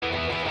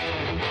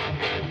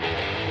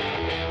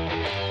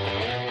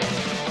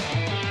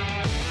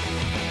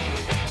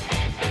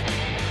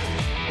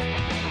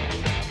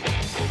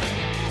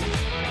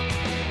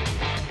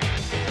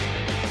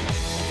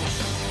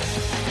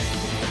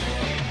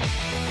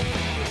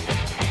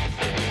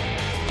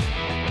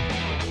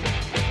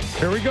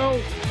Here we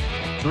go.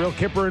 It's the Real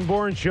Kipper and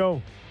Bourne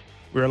Show.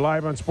 We are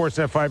live on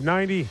Sportsnet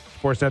 590,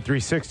 Sportsnet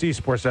 360,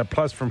 Sportsnet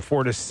Plus from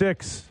 4 to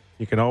 6.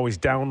 You can always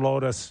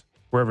download us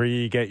wherever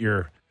you get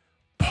your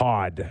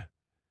pod.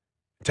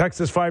 Text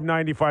us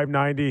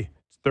 590.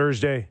 It's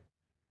Thursday.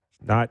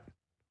 It's not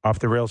off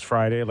the rails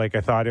Friday like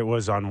I thought it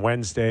was on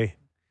Wednesday.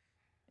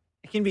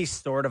 It can be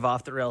sort of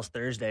off the rails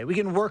Thursday. We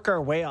can work our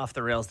way off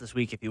the rails this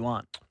week if you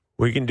want.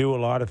 We can do a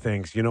lot of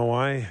things. You know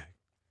why?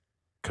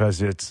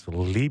 Because it's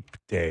leap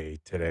day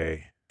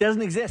today.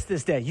 Doesn't exist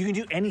this day. You can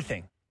do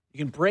anything. You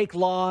can break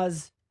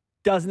laws.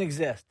 Doesn't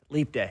exist.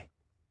 Leap day.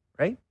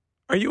 Right?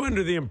 Are you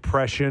under the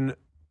impression...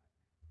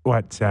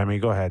 What, Sammy?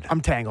 Go ahead.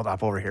 I'm tangled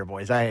up over here,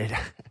 boys.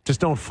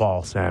 Just don't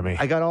fall, Sammy.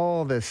 I got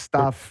all this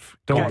stuff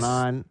going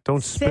on.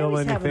 Don't spill Sammy's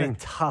anything. having a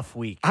tough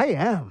week. I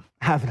am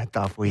having a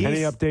tough week.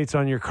 Any updates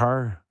on your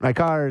car? My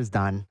car is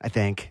done, I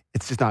think.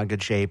 It's just not in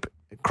good shape.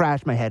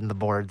 Crashed my head in the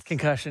boards.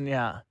 Concussion,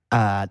 yeah.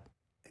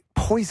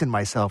 Poisoned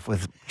myself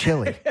with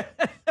chili.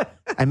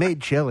 I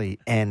made chili,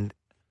 and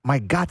my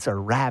guts are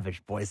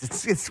ravaged, boys.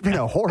 It's been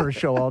a horror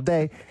show all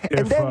day.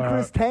 And then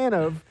Chris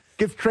Tanev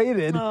gets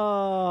traded.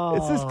 Oh,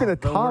 it's just been a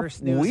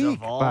tough week.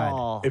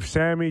 But If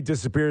Sammy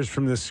disappears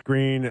from the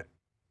screen,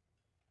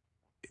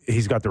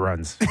 he's got the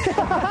runs.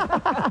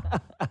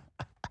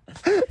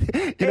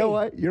 You know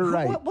what? You're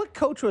right. What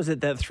coach was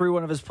it that threw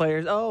one of his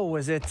players? Oh,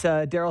 was it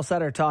Daryl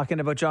Sutter talking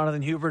about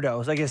Jonathan Huberdeau? It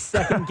was like his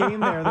second game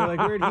there. They're like,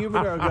 where'd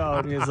Huberdeau go?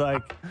 And he was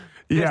like...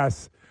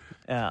 Yes.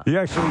 Yeah. He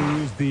actually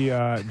used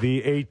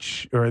the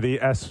H or the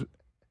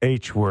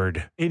SH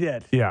word. He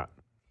did. Yeah.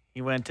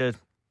 He went to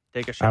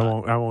take a shot.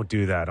 I won't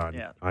do that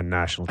on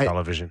national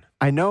television.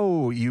 I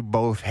know you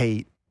both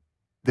hate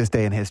this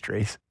day in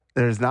history.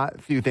 There's not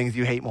a few things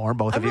you hate more,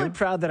 both of you. I'm really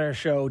proud that our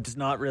show does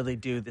not really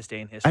do this day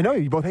in history. I know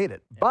you both hate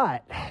it. Yeah.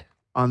 But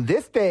on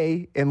this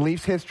day in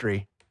Leafs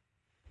history,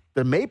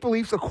 the Maple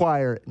Leafs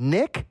acquire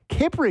Nick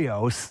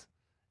Kyprios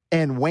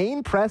and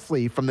Wayne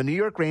Presley from the New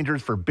York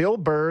Rangers for Bill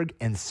Berg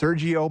and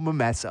Sergio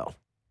Momesso.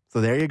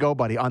 So there you go,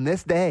 buddy. On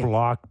this day.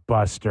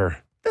 Blockbuster.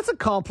 That's a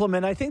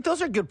compliment. I think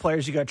those are good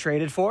players you got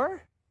traded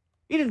for.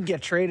 You didn't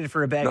get traded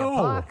for a bag of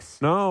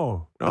pucks.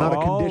 No. Not a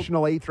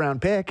conditional 8th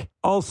round pick.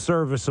 All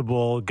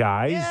serviceable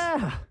guys.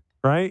 Yeah.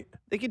 Right?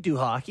 They could do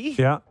hockey.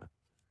 Yeah.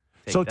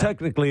 So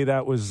technically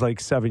that was like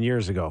 7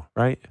 years ago,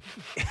 right?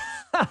 Yeah.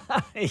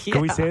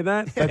 Can we say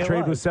that? That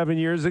trade was 7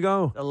 years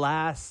ago? The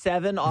last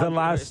 7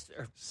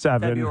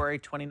 February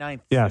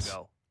 29th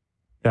ago.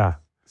 Yeah.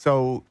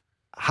 So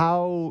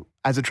how,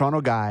 as a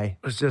Toronto guy,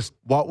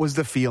 what was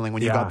the feeling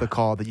when you got the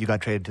call that you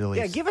got traded to the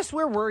Leafs? Yeah, give us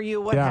where were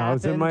you? What happened? I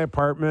was in my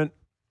apartment,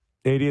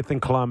 80th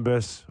and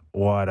Columbus.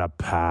 What a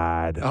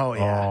pad. Oh,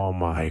 yeah. Oh,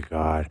 my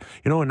God.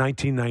 In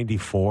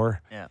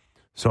 1994,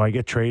 so I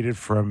get traded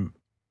from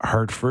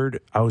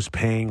Hartford. I was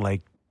paying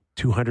like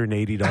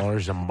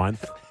 $280 a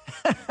month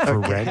for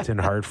rent in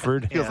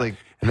Hartford. Feels like...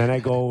 And then I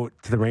go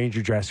to the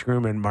Ranger dressing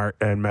room,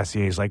 and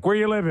Messier's like, "Where are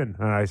you living?"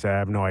 And I said, "I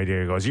have no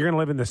idea." He goes, "You're going to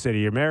live in the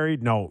city. You're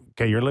married? No.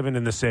 Okay, you're living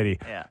in the city."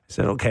 Yeah. I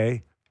said,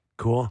 "Okay,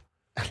 cool."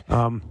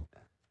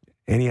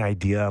 Any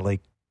idea,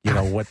 like,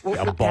 what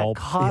a ball?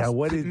 Cost,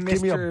 yeah,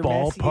 give me a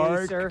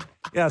ballpark. Messier,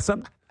 yeah,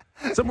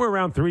 somewhere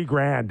around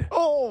 $3,000.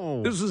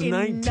 Oh, this was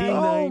 1994.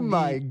 Oh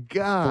my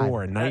God,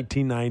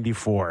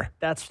 1994.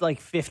 That's like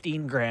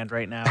 $15,000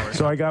 right now.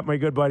 So I got my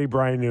good buddy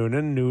Brian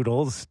Noonan,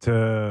 Noodles,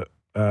 to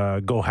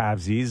go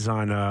halvesies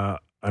on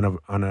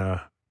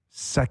a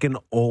second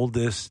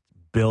oldest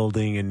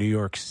building in New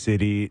York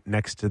City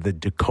next to the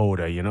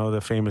Dakota. You know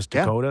the famous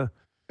Dakota?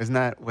 Isn't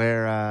that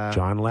where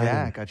John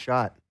Lennon got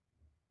shot?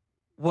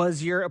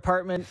 Was your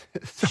apartment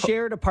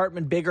shared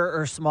apartment bigger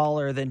or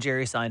smaller than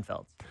Jerry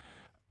Seinfeld's?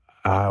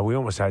 We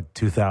almost had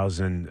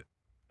 2,000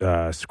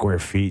 square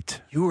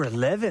feet. You were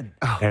living.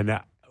 And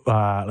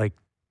like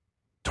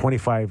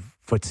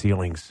 25-foot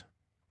ceilings.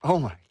 Oh,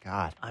 my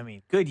God. I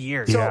mean, good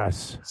years.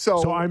 Yes.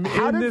 So I'm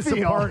in this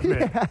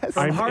apartment. Yes.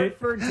 From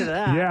Hartford to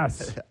that.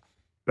 Yes.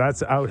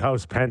 That's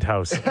outhouse,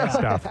 penthouse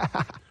stuff.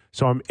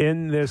 So I'm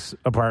in this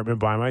apartment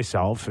by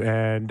myself,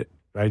 and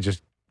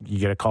you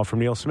get a call from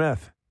Neil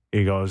Smith.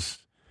 He goes,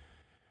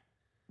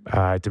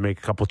 I had to make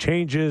a couple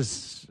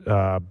changes,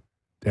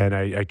 and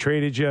I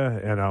traded you,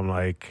 and I'm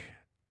like,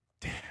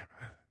 damn,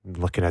 I'm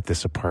looking at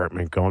this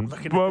apartment going,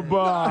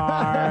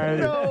 bye-bye.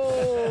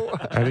 No.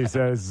 And he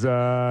says,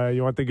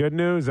 you want the good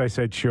news? I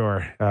said,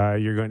 sure.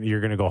 You're going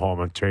to go home.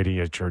 I'm trading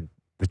you to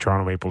the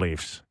Toronto Maple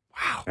Leafs.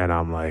 Wow. And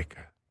I'm like,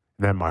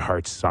 then my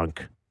heart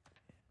sunk,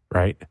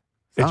 right?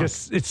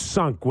 It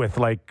sunk with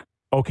like,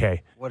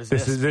 okay, what is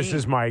this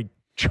is my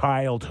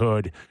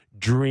childhood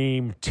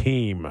dream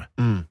team,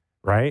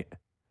 right?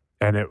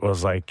 And it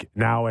was like,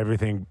 now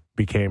everything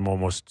became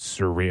almost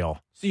surreal.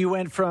 So you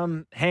went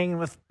from hanging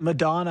with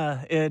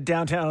Madonna in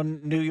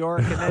downtown New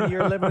York, and then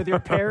you're living with your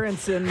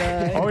parents in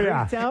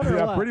Greektown,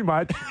 or what? Pretty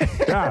much.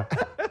 Yeah,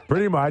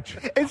 pretty much.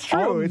 It's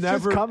true. It's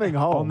just coming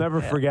home. I'll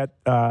never forget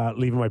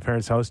leaving my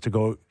parents' house to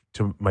go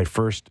to my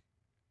first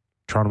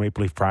Toronto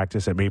Maple Leaf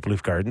practice at Maple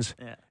Leaf Gardens.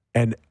 Yeah.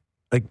 And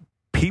like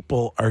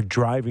people are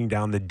driving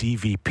down the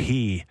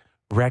DVP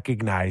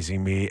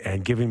recognizing me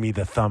and giving me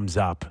the thumbs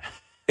up.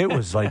 It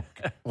was like,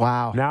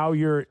 Wow. now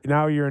you're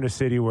in a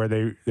city where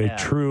they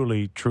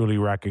truly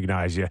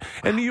recognize you.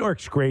 And New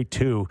York's great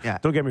too. Yeah.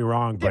 Don't get me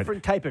wrong, but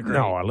Different type of great.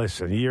 no,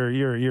 listen,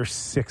 you're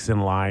six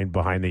in line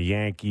behind the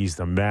Yankees,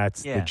 the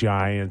Mets, the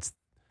Giants,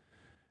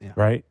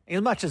 right?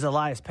 As much as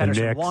Elias The Pettersson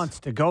Knicks. wants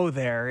to go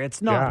there,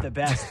 it's not the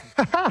best,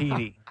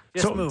 Petey.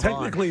 Just So move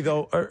technically,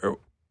 though,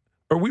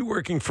 are we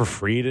working for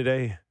free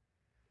today? on.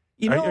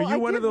 You know, are you I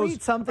one did of those-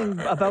 read something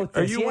about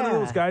Are this. you one of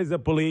those guys that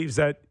believes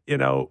that,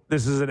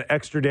 this is an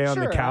extra day on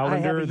the Sure, calendar? I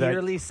have a that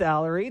yearly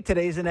salary.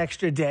 Today's an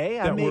extra day.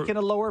 I'm we're- making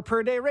a lower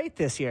per day rate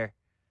this year.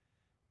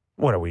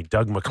 What are we,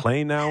 Doug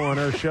McClain now on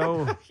our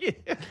show?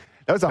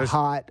 That was a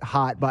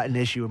hot button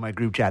issue in my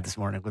group chat this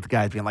morning with the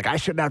guys being like, I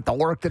shouldn't have to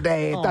work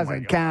today. It Oh,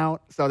 doesn't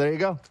count. So there you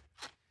go.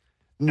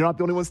 You're not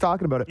the only ones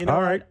talking about it. You know,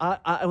 All right.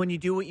 I, when you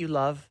do what you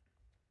love,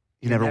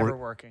 You you're never never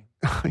work. working.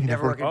 You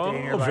Never work a day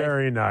in your life.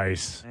 Very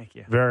nice. Thank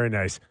you. Very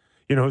nice.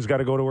 You know who's got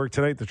to go to work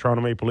tonight? The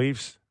Toronto Maple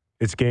Leafs.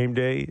 It's game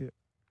day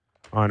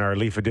on our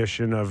Leaf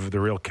edition of the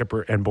Real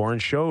Kipper and Bourne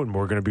show, and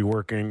we're going to be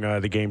working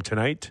the game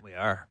tonight. We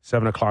are.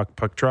 7 o'clock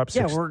puck drop,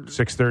 Yeah,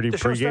 6:30 The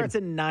show pregame. starts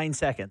in 9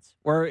 seconds.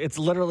 It's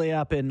literally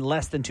up in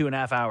less than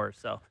 2.5 hours.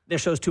 So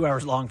this show's 2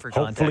 hours long for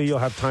context. Hopefully you'll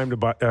have time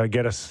to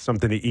get us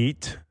something to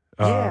eat.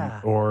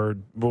 Yeah. Or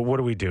what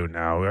do we do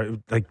now?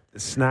 Like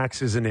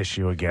snacks is an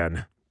issue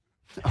again.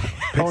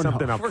 Pick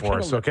something up We're for gonna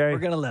us, live. okay? We're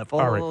going to live. All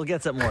right. We'll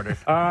get something ordered.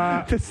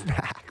 The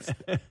snacks.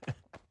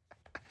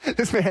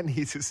 This man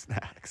needs his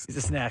snacks. He's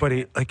a snack. But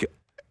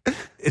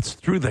it's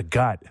through the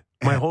gut.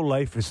 My whole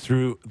life is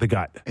through the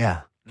gut.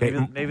 Yeah. Okay.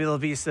 Maybe there'll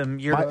be some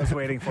Euros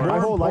waiting for My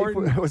us. whole life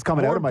was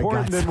coming out of my More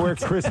guts. important than where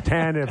Chris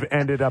Tanev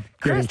ended up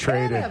getting Chris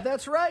traded. Tanev,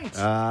 that's right.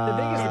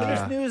 The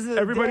biggest news of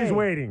the Everybody's day.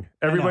 waiting.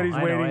 Everybody's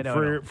I know,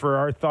 waiting for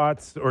our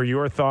thoughts or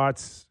your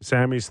thoughts,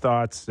 Sammy's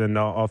thoughts, and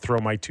I'll throw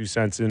my 2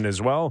 cents in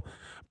as well.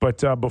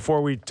 But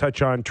before we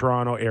touch on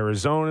Toronto,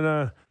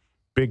 Arizona,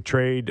 big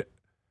trade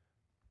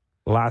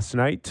last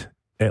night,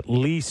 at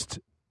least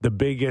the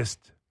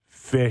biggest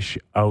fish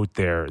out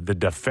there, the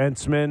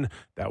defenseman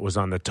that was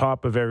on the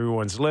top of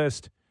everyone's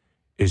list,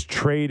 is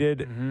traded.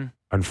 Mm-hmm.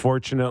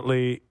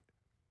 Unfortunately,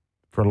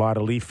 for a lot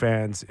of Leaf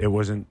fans, it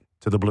wasn't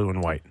to the blue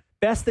and white.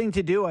 Best thing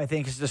to do, I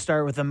think, is to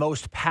start with the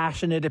most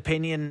passionate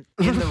opinion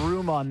in the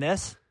room on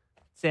this.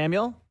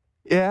 Samuel?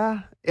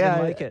 Yeah. Didn't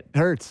like it.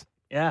 Hurts.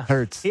 Yeah.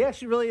 Hurts. He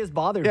actually really is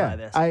bothered by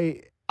this.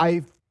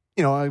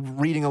 I'm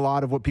reading a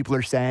lot of what people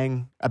are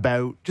saying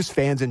about just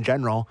fans in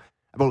general,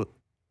 about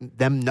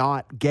them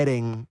not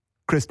getting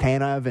Chris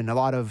Tanev and a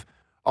lot of,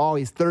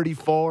 he's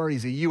 34,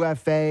 he's a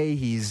UFA,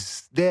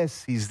 he's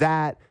this, he's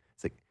that.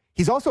 It's like,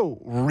 he's also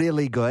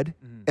really good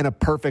and a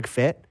perfect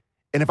fit.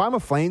 And if I'm a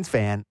Flames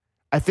fan,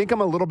 I think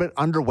I'm a little bit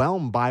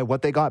underwhelmed by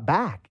what they got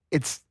back.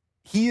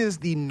 He is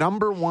the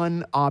number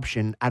one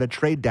option at a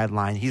trade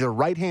deadline. He's a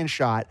right-hand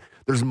shot.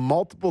 There's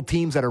multiple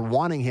teams that are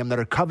wanting him, that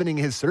are coveting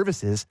his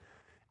services.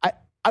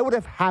 I would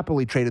have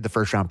happily traded the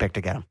first-round pick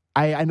to get him.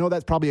 I know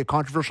that's probably a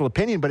controversial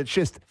opinion, but it's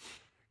just,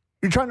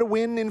 you're trying to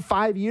win in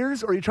 5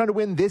 years or you're trying to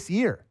win this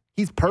year.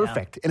 He's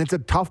perfect, and it's a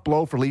tough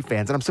blow for Leaf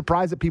fans. And I'm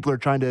surprised that people are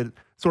trying to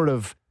sort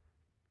of,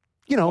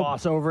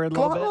 gloss over it a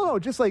little bit. No,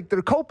 just like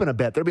they're coping a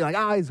bit. They're being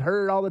like, he's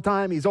hurt all the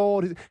time. He's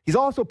old. He's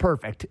also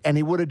perfect. And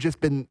he would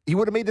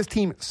have made this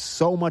team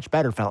so much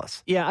better,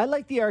 fellas. Yeah, I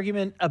like the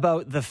argument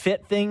about the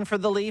fit thing for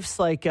the Leafs.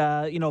 Like,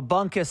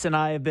 Bunkus and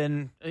I have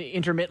been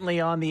intermittently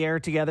on the air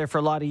together for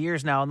a lot of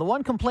years now. And the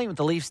one complaint with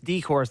the Leafs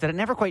decor is that it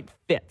never quite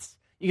fits.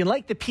 You can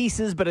like the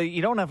pieces, but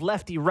you don't have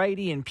lefty,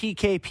 righty, and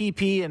PK,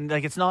 PP, and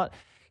it's not.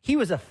 He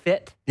was a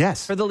fit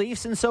for the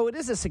Leafs, and so it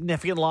is a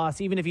significant loss,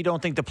 even if you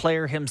don't think the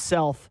player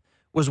himself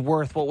was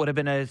worth what would have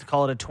been a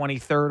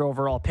 23rd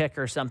overall pick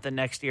or something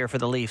next year for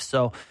the Leafs.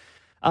 So,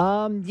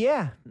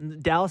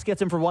 Dallas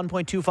gets him for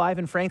 1.25,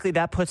 and frankly,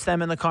 that puts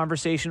them in the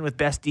conversation with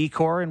best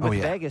decor and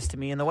with Vegas to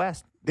me in the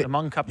West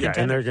among Cup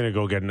contenders. And they're going to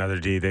go get another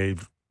D.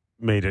 They've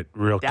made it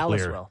real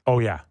Dallas clear. will. Oh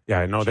yeah,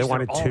 no, they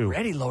wanted they're two.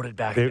 Already loaded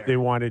back there. They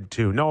wanted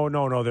two. No,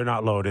 they're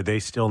not loaded. They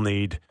still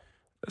need.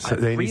 So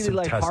they really need some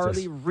like Testis.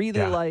 Harley.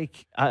 Really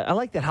like. I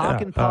like that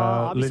Hakanpää.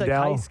 Obviously, like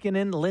Lindell.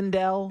 Heiskanen,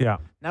 Lindell. Yeah.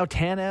 Now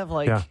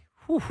Tanev.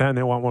 Whew. And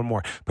they want one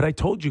more. But I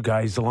told you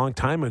guys a long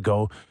time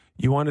ago,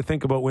 you want to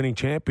think about winning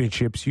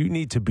championships, you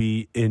need to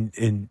be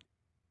in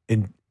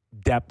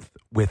depth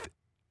with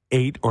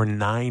 8 or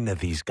 9 of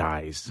these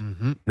guys,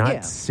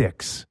 not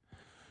 6.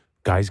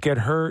 Guys get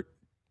hurt.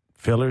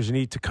 Fillers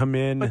need to come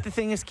in. But the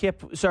thing is,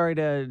 Kip, sorry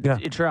to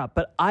interrupt,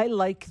 but I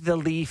like the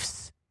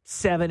Leafs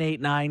 7, 8,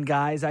 9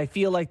 guys. I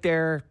feel like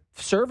they're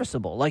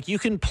serviceable. Like you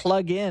can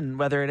plug in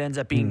whether it ends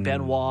up being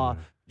Benoit,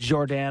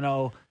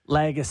 Giordano,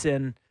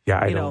 Lagesson. Yeah,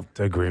 I don't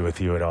agree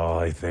with you at all.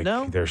 I think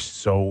they're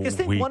so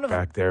weak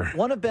back there.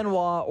 One of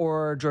Benoit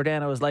or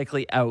Giordano is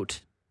likely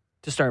out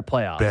to start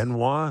playoffs.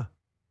 Benoit?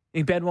 You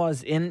think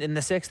Benoit's in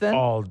the 6th then?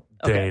 All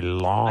day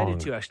long. I did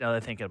too, actually, now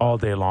that I think about it. All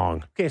day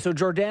long. Okay, so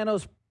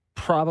Giordano's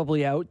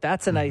probably out.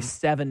 That's a nice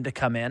 7 to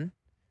come in.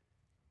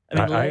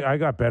 I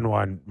got Benoit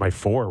on my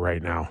 4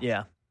 right now.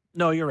 Yeah.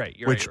 No, you're right.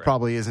 Which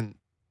probably isn't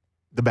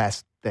the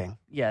best thing.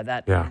 Yeah,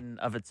 that Yeah. in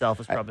of itself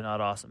is probably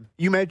not awesome.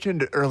 You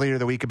mentioned earlier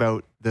the week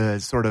about the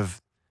sort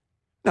of,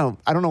 no,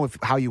 I don't know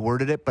how you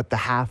worded it, but the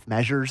half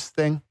measures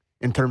thing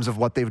in terms of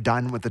what they've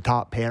done with the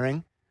top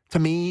pairing. To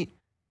me,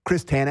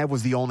 Chris Tanev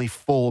was the only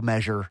full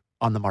measure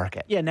on the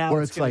market. Yeah, now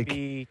where it's going to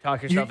be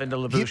talk yourself into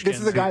Lyubushkin. This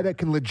is a guy that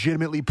can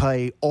legitimately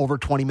play over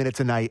 20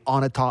 minutes a night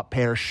on a top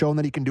pair, shown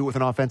that he can do it with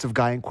an offensive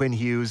guy in Quinn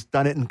Hughes,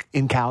 done it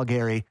in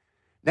Calgary.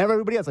 Now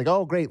everybody else like,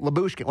 oh, great,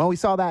 Lyubushkin. Well, we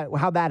saw that.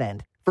 How'd that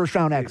end? First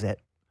round exit.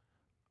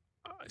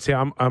 See,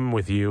 I'm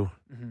with you.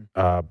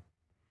 Mm-hmm.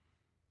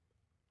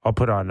 I'll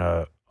put on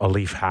a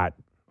Leaf hat.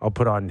 I'll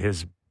put on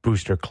his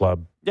Booster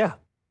Club Yeah.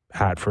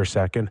 hat for a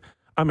second.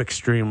 I'm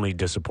extremely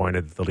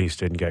disappointed that the Leafs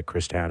didn't get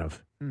Chris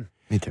Tanev.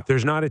 Me too.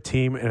 There's not a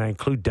team, and I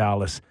include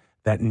Dallas,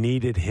 that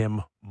needed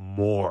him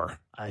more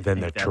than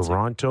the think that's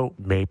Toronto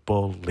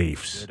Maple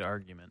Leafs. Good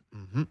argument.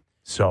 Mm-hmm.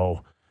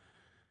 So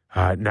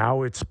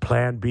now it's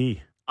Plan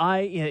B.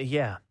 I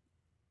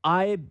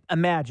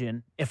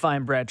imagine if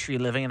I'm Brad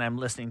Treliving and I'm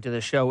listening to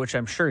the show, which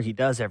I'm sure he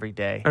does every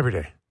day, Every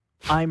day.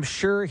 I'm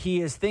sure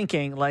he is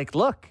thinking, like,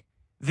 look,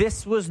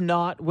 this was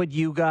not what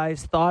you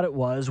guys thought it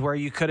was, where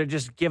you could have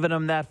just given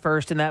him that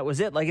first and that was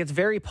it. Like, it's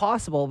very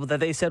possible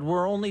that they said,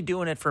 we're only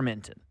doing it for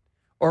Minton.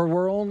 Or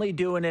we're only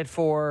doing it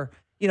for,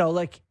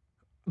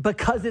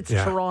 because it's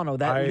Toronto,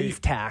 that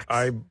Leaf tax.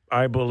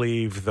 I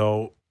believe,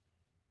 though,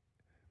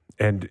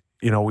 and,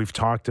 we've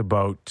talked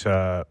about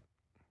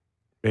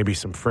maybe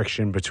some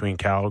friction between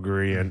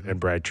Calgary and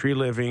Brad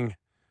Treliving,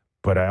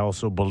 but I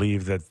also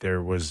believe that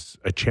there was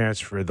a chance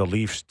for the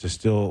Leafs to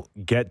still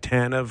get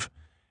Tanev,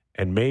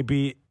 and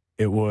maybe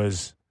it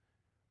was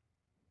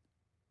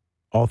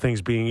all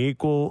things being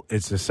equal,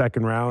 it's a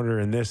second rounder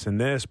and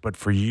this, but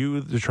for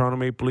you, the Toronto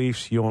Maple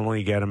Leafs, you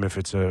only get him if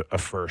it's a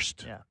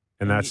first. Yeah.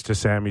 And that's to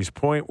Sammy's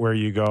point where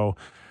you go,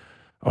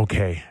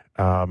 okay,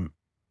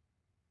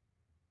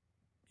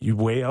 you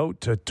weigh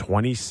out to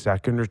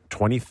 22nd or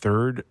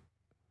 23rd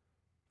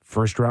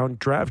first round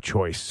draft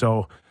choice.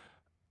 So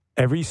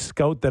every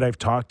scout that I've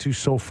talked to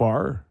so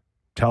far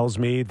tells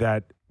me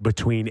that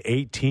between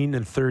 18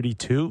 and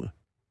 32,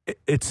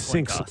 it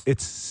sinks. Toss.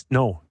 It's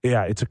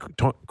a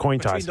coin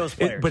toss. Those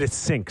players. But it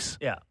sinks.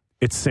 Yeah.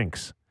 It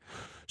sinks.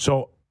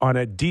 So on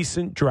a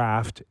decent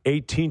draft,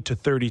 18 to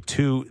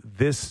 32,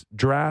 this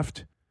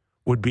draft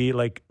would be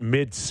like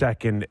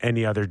mid-second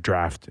any other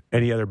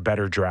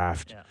better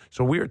draft. Yeah.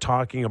 So we are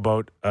talking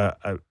about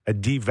a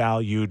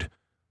devalued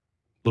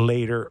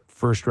later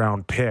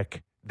first-round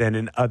pick than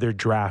in other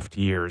draft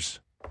years.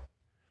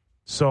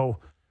 So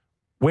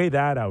weigh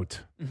that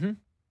out. Mm-hmm.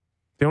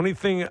 The only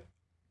thing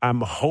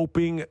I'm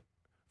hoping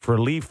for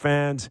Leaf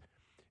fans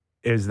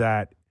is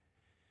that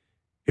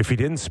if he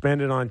didn't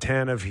spend it on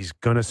Tanev, he's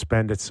going to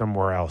spend it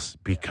somewhere else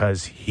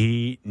because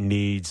he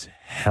needs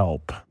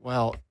help.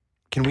 Well,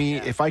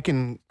 if I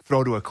can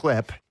throw to a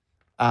clip,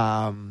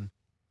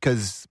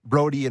 because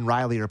Brody and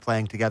Riley are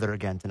playing together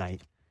again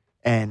tonight,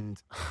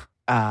 and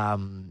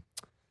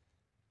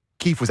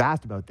Keefe was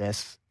asked about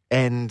this,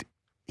 and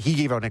he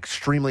gave an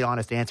extremely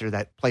honest answer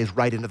that plays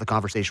right into the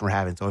conversation we're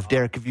having. So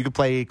Derek, if you could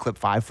play clip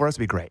 5 for us, it'd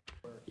be great.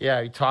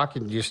 Yeah, you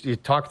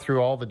talk through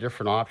all the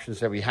different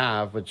options that we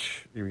have,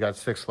 which we've got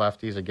 6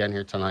 lefties again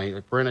here tonight.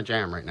 Like, we're in a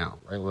jam right now,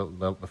 right? With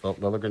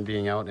Liljegren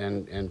being out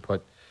and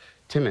put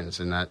Timmins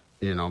in that,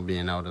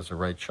 being out as a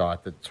right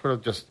shot. That sort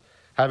of just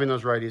having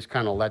those righties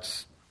kind of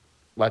lets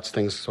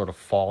things sort of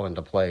fall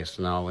into place.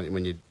 Now,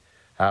 when you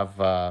have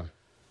the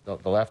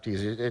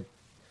lefties,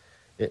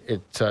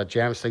 it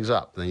jams things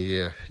up. Then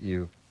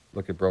you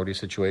look at Brody's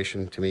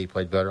situation. To me, he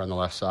played better on the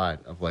left side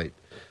of late.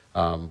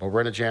 But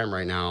we're in a jam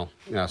right now.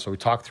 Yeah, so we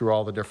talk through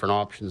all the different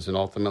options, and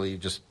ultimately,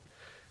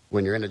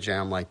 when you're in a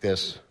jam like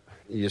this,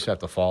 you just have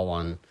to fall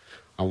on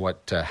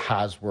what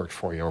has worked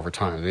for you over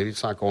time. Maybe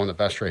it's not going the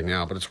best right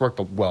now, but it's worked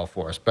well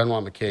for us.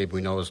 Benoit McCabe,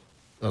 we know,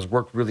 has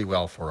worked really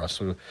well for us.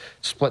 So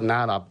splitting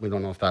that up, we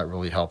don't know if that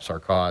really helps our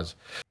cause.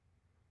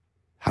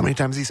 How many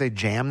times did he say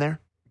jam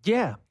there?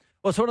 Yeah.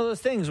 Well, it's one of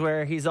those things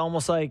where he's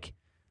almost like,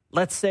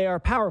 let's say our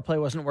power play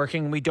wasn't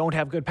working and we don't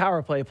have good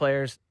power play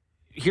players.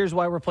 Here's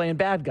why we're playing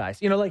bad guys.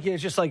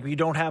 It's just like you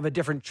don't have a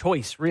different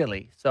choice,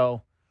 really.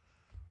 So,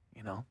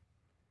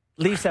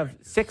 Leafs have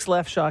 6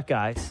 left shot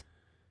guys.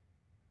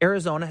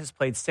 Arizona has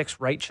played 6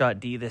 right shot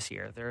D this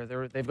year.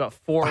 They've got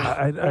 4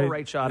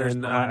 right shotters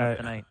in the lineup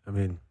tonight. I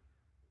mean,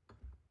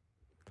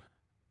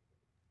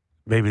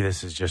 maybe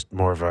this is just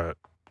more of a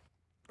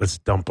let's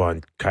dump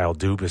on Kyle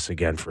Dubas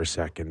again for a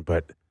second,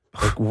 but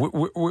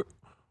like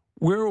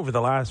where over the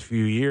last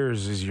few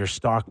years is your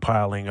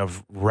stockpiling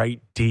of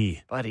right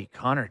D? Buddy,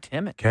 Connor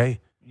Timmins.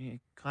 Okay.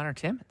 Connor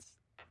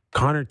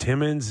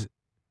Timmins,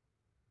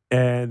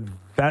 and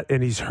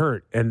he's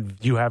hurt, and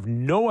you have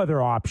no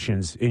other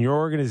options in your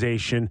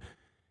organization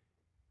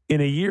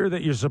in a year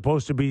that you're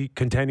supposed to be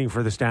contending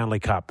for the Stanley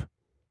Cup.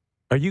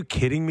 Are you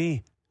kidding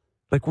me?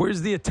 Like,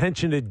 where's the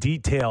attention to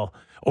detail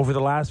over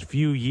the last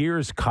few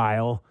years,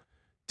 Kyle,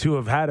 to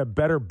have had a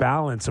better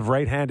balance of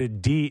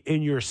right-handed D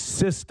in your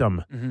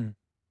system? Mm-hmm.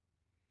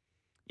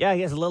 Yeah, I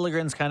guess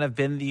Liljegren's kind of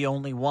been the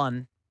only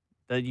one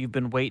that you've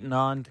been waiting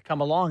on to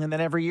come along, and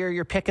then every year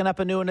you're picking up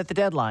a new one at the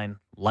deadline,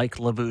 like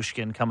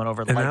Labushkin coming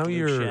over, And like now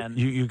Lucian.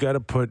 you got to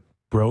put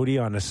Brody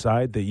on a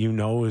side that you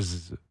know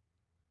is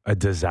a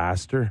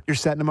disaster. You're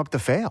setting him up to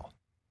fail.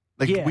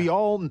 Like, Yeah. we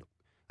all,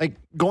 like,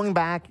 going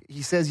back,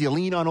 he says you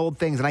lean on old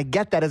things, and I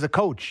get that as a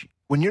coach.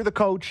 When you're the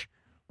coach,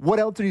 what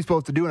else are you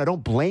supposed to do? And I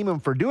don't blame him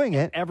for doing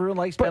it, Everyone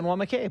likes But- Benoit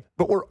McCabe.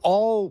 but we're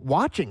all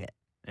watching it.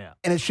 Yeah.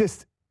 And it's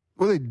just,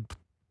 were they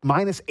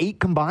 -8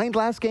 combined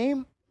last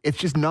game? It's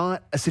just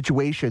not a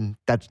situation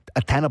that's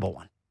a tenable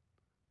one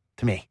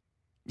to me.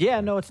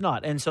 Yeah, no, it's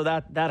not. And so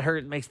that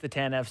hurt, makes the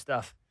Tanev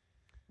stuff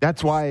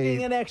That's why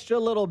an extra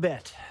little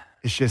bit.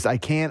 it's just, I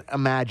can't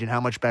imagine how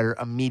much better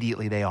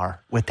immediately they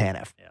are with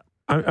Tanev.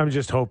 I'm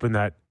just hoping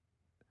that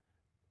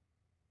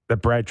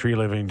Brad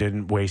Treliving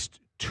didn't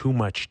waste too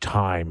much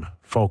time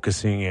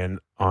focusing in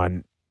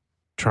on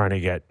trying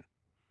to get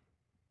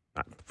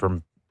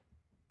from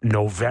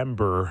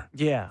November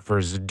Yeah. for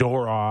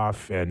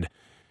Zadorov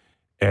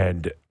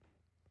and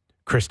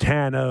Chris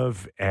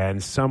Tanev,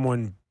 and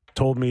someone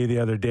told me the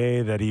other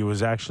day that he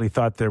was actually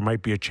thought there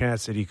might be a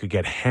chance that he could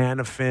get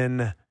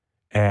Hannafin,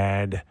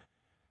 and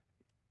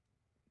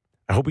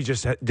I hope he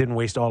just didn't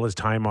waste all his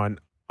time on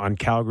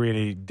Calgary and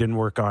he didn't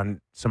work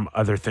on some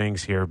other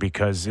things here,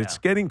 because it's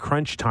getting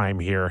crunch time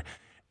here,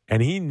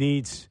 and he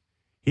needs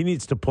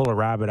to pull a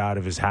rabbit out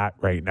of his hat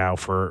right now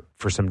for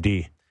some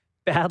D.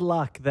 Bad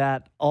luck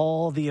that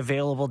all the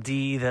available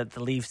D that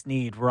the Leafs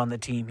need were on the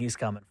team he's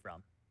coming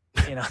from.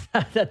 You know,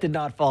 that did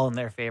not fall in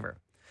their favor.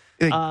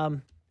 Like,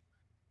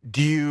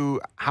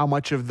 how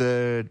much of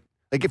the,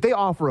 like, if they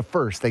offer a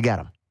first, they get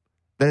him.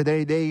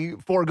 They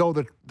forego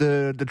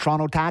the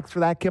Toronto tax for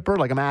that Kipper?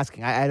 Like, I'm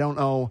asking. I don't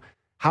know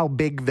how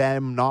big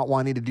them not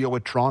wanting to deal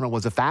with Toronto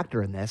was a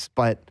factor in this,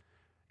 but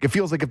it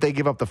feels like if they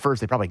give up the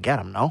first, they probably get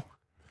him, no?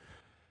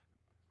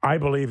 I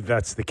believe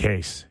that's the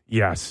case.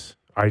 Yes,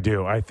 I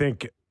do. I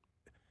think,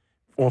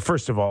 well,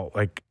 first of all,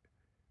 like,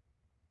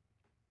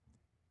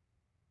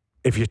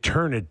 if you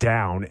turn it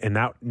down and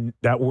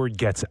that word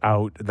gets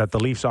out that the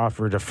Leafs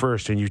offered a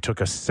first and you took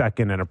a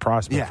second and a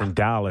prospect from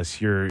Dallas,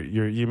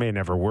 you may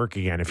never work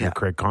again if you're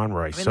Craig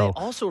Conroy. I mean, so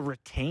they also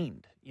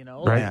retained, you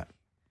know. right. Yeah.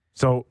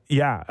 So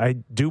yeah, I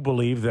do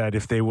believe that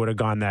if they would have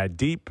gone that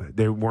deep,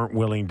 they weren't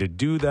willing to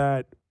do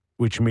that,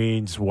 which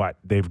means what?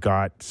 They've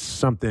got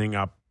something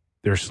up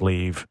their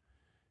sleeve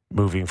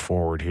moving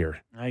forward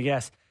here. I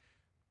guess.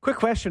 Quick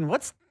question.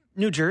 What's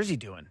New Jersey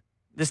doing?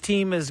 This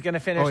team is going to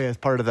finish Oh, yeah, it's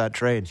part of that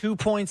trade. 2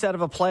 points out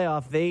of a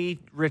playoff. They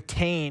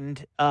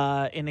retained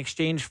in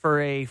exchange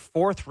for a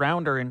fourth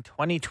rounder in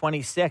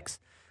 2026.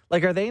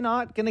 Like, are they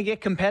not going to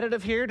get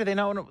competitive here? Do they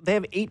not? They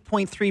have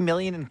 $8.3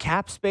 million in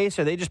cap space.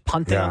 Are they just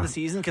punting on the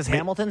season because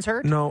Hamilton's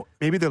hurt? No.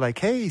 Maybe they're like,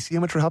 hey, see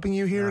how much we're helping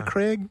you here,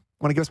 Craig?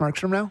 Want to give us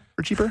Markstrom now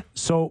for cheaper?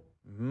 So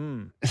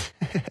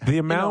the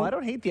amount, I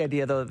don't hate the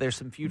idea, though, that there's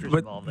some futures but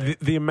involved there.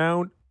 the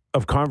amount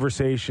of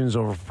conversations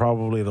over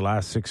probably the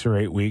last 6 or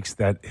 8 weeks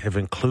that have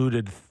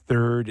included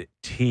third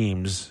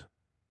teams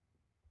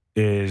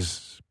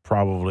is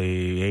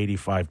probably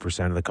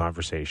 85% of the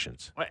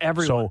conversations. Well,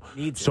 everyone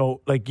needs it. So,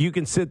 like, you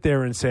can sit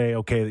there and say,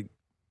 okay,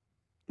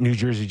 New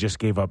Jersey just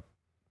gave up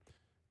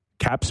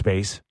cap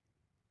space,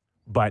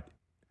 but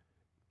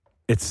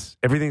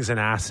everything's an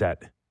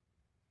asset.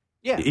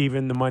 Yeah.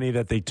 Even the money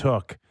that they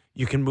took,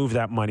 you can move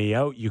that money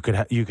out. You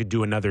could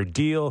do another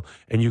deal,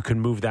 and you can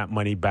move that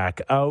money back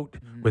out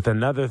with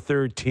another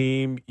third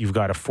team. You've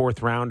got a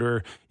fourth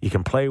rounder you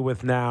can play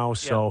with now.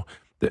 So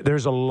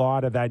there's a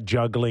lot of that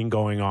juggling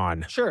going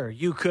on. Sure,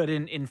 you could,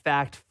 in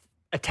fact,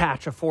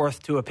 attach a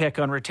fourth to a pick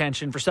on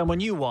retention for someone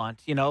you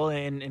want, you know,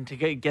 and to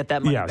get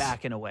that money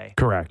back in a way.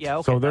 Correct. Yeah,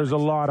 okay, so that there's a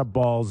makes lot of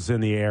balls in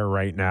the air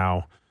right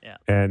now. Yeah.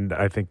 And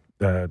I think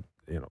the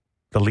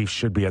Leafs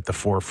should be at the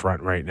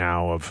forefront right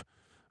now of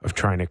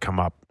trying to come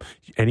up.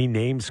 Any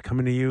names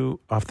coming to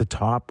you off the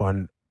top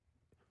on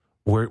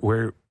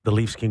where the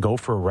Leafs can go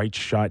for a right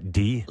shot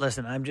D?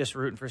 Listen, I'm just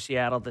rooting for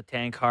Seattle to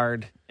tank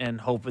hard and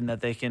hoping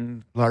that they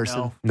can.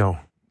 Larson. No,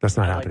 that's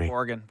not I happening.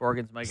 like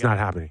Borgen's my It's guy. not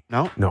happening.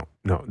 No?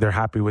 No. They're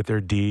happy with their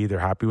D. They're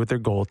happy with their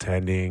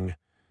goaltending.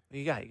 Who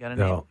you got? You got a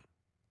name?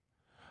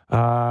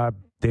 No.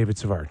 David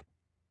Savard.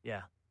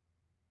 Yeah.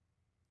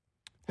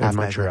 Half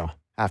Montreal. measure.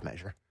 Half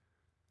measure.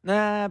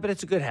 Nah, but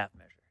it's a good half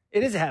measure.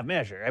 It is a half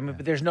measure. I mean,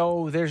 but there's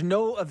no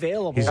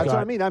available. He's That's got-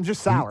 what I mean. I'm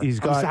just sour. He's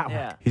I'm got sour.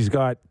 Yeah. he's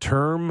got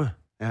term.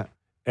 Yeah.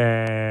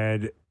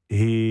 And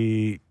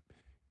his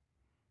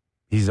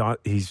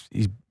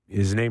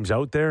name's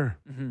out there.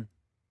 Mhm.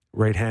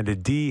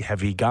 Right-handed D,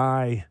 heavy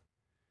guy,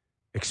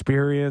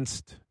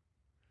 experienced.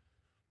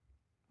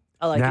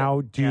 I like Now,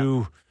 it.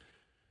 do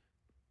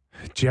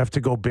you have to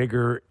go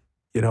bigger?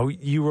 You know,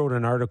 you wrote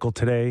an article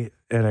today,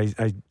 and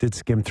I did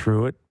skim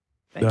through it.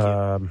 Thank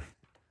you.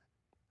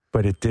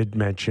 But it did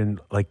mention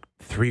like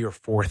 3 or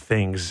 4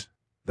 things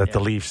that the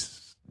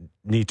Leafs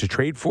need to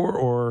trade for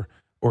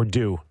or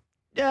do.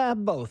 Yeah,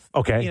 both.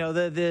 Okay. You know,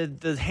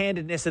 the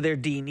handedness of their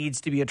D needs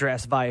to be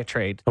addressed via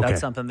trade. Okay. That's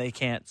something they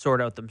can't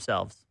sort out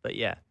themselves. But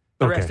yeah,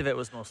 the rest of it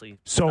was mostly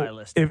So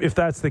stylistic. if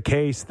that's the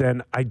case,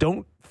 then I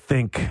don't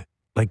think,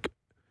 like,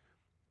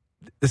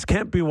 this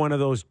can't be one of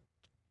those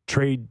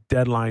trade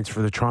deadlines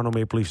for the Toronto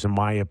Maple Leafs, in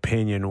my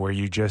opinion, where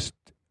you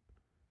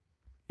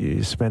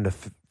spend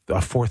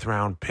a fourth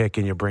round pick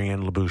and you bring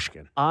in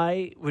Lyubushkin.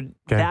 I would.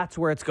 Okay. That's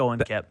where it's going,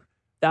 Kip.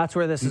 That's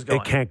where this is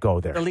going. It can't go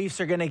there. The Leafs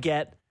are going to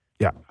get.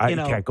 Yeah,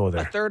 can't go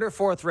there. A third or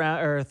fourth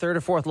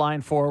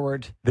line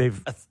forward.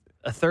 They've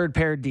a third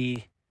pair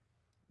D,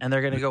 and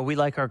they're going to go. We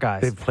like our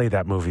guys. They've played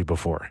that movie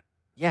before.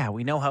 Yeah,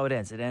 we know how it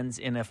ends. It ends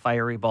in a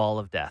fiery ball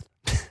of death.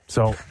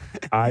 So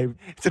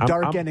it's a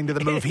dark ending to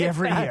the movie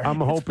every year.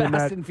 I'm hoping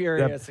that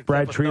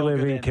Brad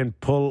Treliving can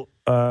pull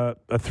a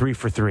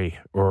 3-for-3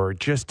 or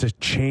just to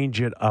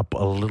change it up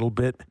a little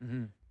bit.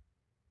 Mm-hmm.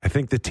 I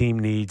think the team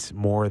needs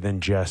more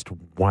than just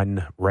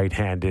one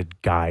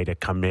right-handed guy to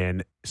come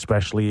in,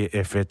 especially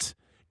if it's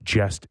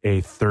just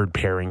a third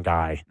pairing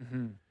guy.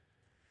 Mm-hmm.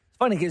 It's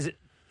funny because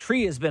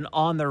Tree has been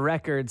on the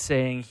record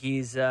saying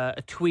he's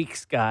a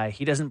tweaks guy.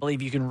 He doesn't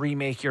believe you can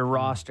remake your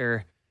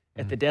roster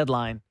at the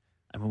deadline.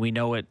 I mean, we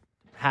know it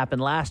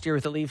happened last year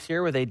with the Leafs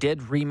here where they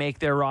did remake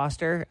their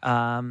roster,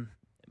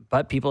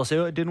 but people say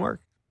it didn't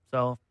work.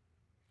 So,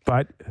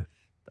 but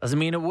doesn't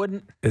mean it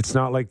wouldn't. It's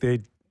not like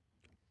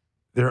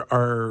there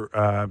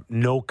are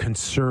no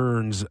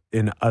concerns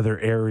in other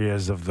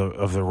areas of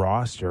the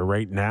roster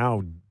right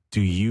now.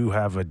 Do you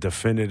have a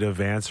definitive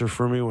answer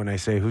for me when I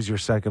say who's your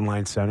second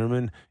line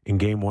centerman in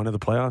Game 1 of the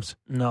playoffs?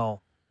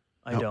 No,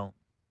 I don't.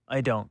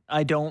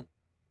 I don't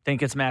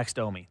think it's Max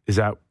Domi. Is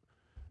that?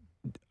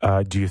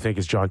 Do you think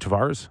it's John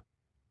Tavares?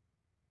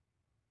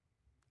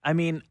 I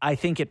mean, I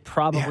think it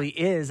probably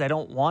is. I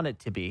don't want it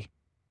to be,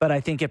 but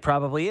I think it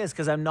probably is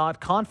because I'm not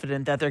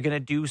confident that they're going to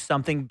do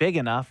something big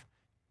enough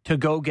to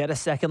go get a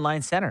second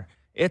line center.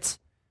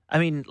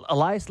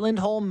 Elias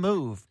Lindholm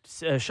moved.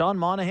 Sean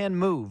Monahan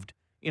moved.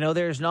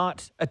 There's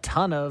not a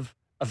ton of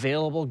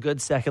available good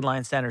second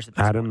line centers at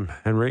this Adam point.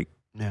 Henrique?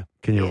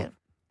 Yeah.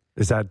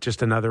 Is that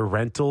just another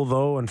rental,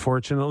 though,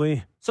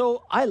 unfortunately?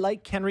 So I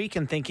like Henrique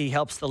and think he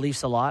helps the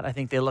Leafs a lot. I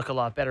think they look a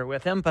lot better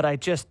with him, but I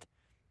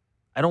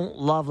don't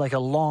love like a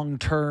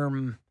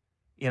long-term,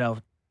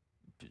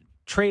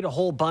 trade a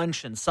whole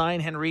bunch and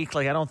sign Henrique.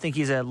 Like, I don't think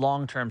he's a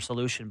long-term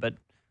solution, but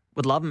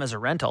would love him as a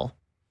rental.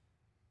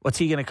 What's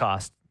he going to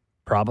cost?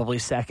 Probably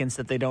seconds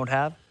that they don't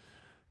have.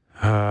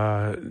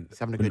 He's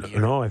having a good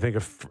year. No, I think a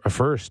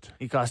first.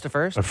 He cost a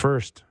first? A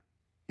first.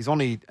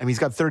 He's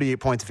got 38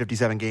 points in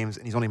 57 games,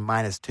 and he's only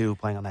 -2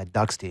 playing on that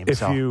Ducks team.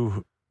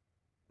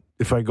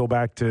 If I go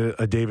back to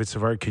a David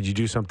Savard, could you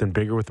do something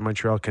bigger with the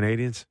Montreal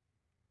Canadiens?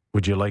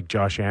 Would you like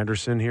Josh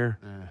Anderson here?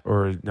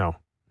 Or no?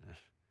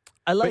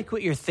 I like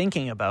what you're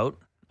thinking about.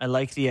 I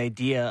like the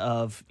idea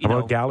of, How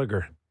about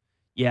Gallagher?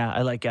 Yeah,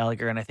 I like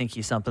Gallagher, and I think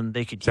he's something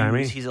they could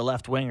Sammy? use. He's a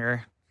left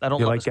winger. I don't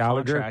You love like his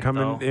Gallagher contract,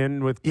 coming though.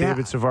 in with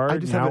David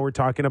Savard? Now we're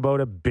talking about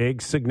a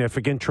big,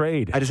 significant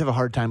trade. I just have a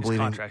hard time His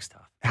believing contract's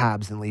tough.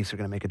 Habs and Leafs are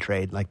going to make a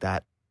trade like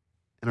that.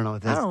 I don't know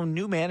what this. I don't know.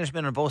 New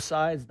management on both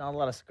sides. Not a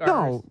lot of scars.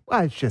 No,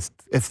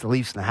 it's the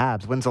Leafs and the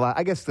Habs. When's the last?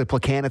 I guess the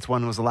Plekanec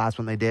one was the last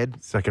one they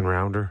did. Second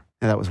rounder.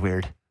 Yeah, that was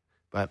weird.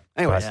 But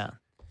anyways,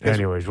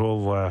 Anyways,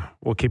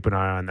 we'll keep an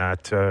eye on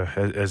that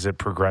as it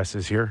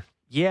progresses here.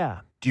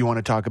 Yeah. Do you want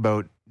to talk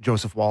about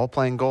Joseph Woll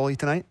playing goalie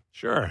tonight?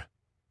 Sure.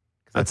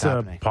 That's a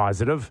happening.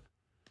 positive.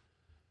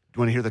 Do you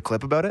want to hear the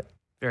clip about it?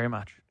 Very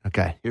much.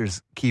 Okay.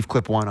 Here's Keith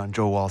clip 1 on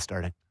Joe Woll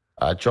starting.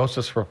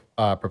 Joseph's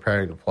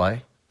preparing to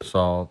play,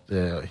 so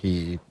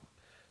he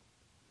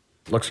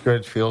looks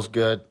good, feels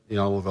good.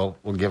 We'll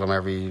give him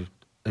every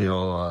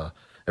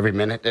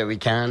minute that we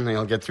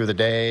can. Get through the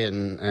day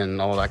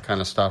and all that kind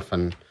of stuff.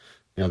 And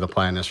the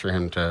plan is for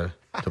him to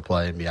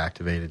play and be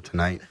activated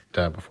tonight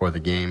before the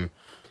game.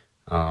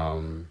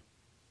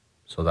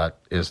 So that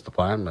is the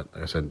plan. But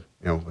like I said,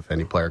 with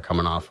any player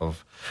coming off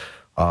of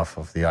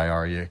the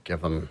IR, you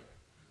give them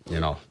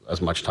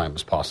as much time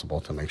as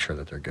possible to make sure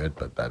that they're good.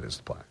 But that is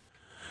the plan.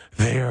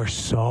 They are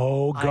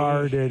so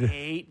guarded. I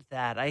hate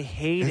that. I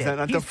hate Is it. that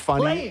not He's the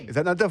funny? playing. Is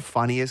that not the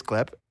funniest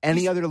clip?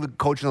 Any other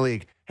coach in the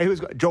league? Hey,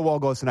 Joe Woll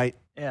goes tonight?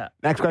 Yeah.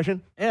 Next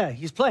question. Yeah,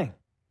 he's playing.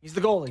 He's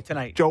the goalie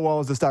tonight. Joe Woll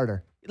is the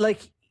starter.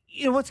 Like,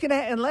 what's going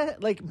to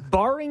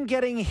barring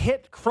getting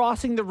hit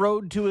crossing the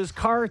road to his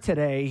car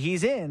today,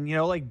 he's in.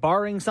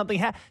 Barring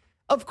something.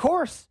 Of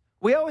course.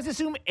 We always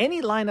assume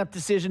any lineup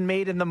decision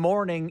made in the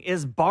morning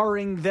is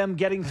barring them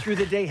getting through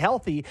the day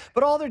healthy,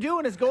 but all they're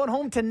doing is going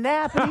home to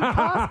nap and eat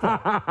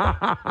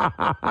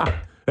pasta.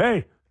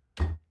 Hey,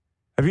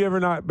 have you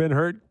ever not been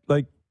hurt,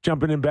 like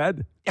jumping in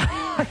bed?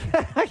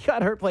 I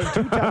got hurt playing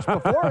 2-touch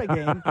before a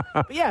game.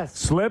 But yes.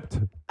 Slipped?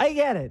 I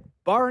get it.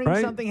 Barring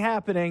Right? something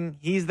happening,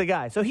 he's the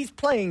guy. So he's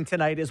playing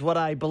tonight is what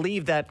I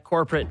believe that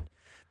corporate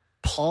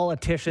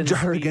politician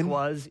Jargon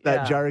was.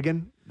 That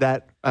jargon,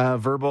 that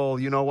verbal,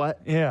 you know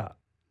what? Yeah.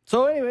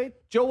 So anyway,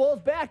 Joe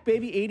Woll's back,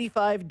 baby.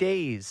 85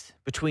 days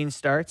between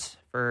starts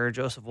for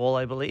Joseph Woll,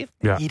 I believe.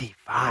 Yeah.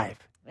 85.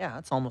 Yeah,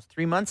 that's almost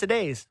 3 months a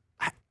days.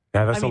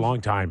 Yeah, that's a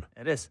long time.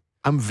 It is.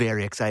 I'm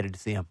very excited to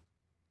see him.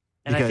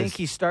 And I Because- think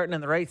he's starting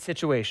in the right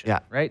situation. Yeah.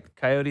 Right?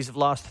 Coyotes have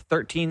lost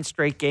 13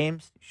 straight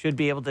games. Should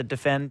be able to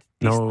defend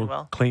decently No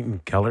well.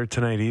 Clayton Keller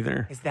tonight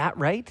either. Is that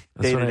right?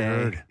 That's Day what to I day.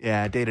 heard.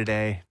 Yeah, day to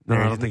day. No,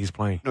 I don't think he's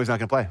playing. No, he's not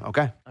going to play.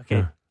 Okay. Okay.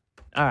 Yeah.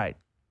 All right.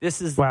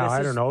 This is. Wow, this I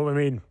is- don't know. I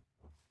mean,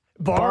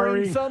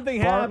 Barring something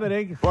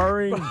happening.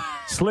 barring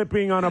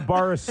slipping on a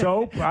bar of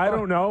soap. I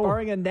don't know.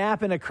 Barring a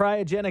nap in a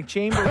cryogenic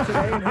chamber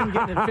today and him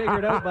getting it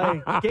figured out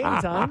by game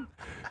time.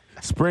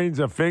 Sprains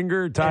a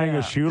finger, tying Yeah.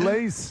 a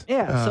shoelace.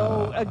 Yeah,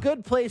 so a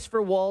good place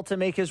for Wall to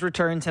make his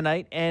return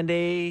tonight, and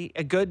a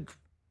good,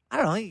 I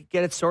don't know,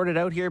 get it sorted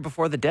out here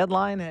before the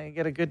deadline.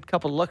 Get a good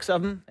couple looks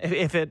of him.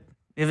 If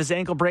his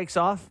ankle breaks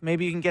off,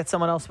 maybe you can get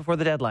someone else before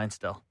the deadline.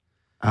 Still,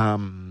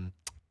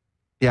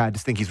 Yeah, I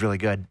just think he's really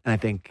good, and I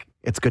think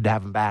it's good to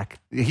have him back.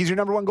 He's your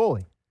number one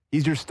goalie.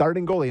 He's your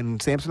starting goalie, and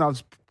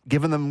Samsonov's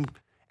given them,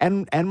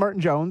 and Martin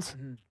Jones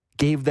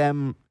gave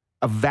them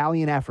a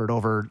valiant effort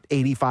over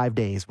 85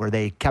 days where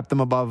they kept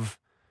them afloat.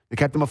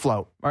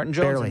 Martin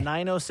Jones Barely. at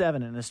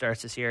 907 in his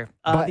starts this year.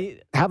 But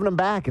having him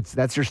back,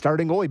 that's your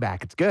starting goalie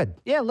back. It's good.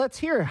 Yeah, let's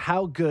hear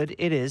how good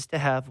it is to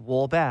have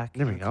Wool back.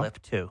 There we in go.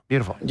 Clip 2.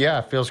 Beautiful. Yeah,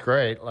 it feels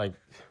great. Like,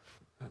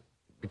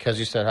 because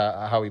you said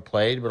how he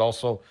played, but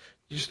also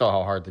you just know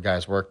how hard the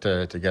guys worked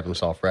to get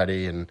himself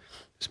ready, and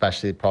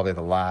especially probably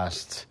the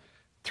last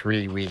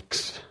 3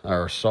 weeks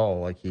or so,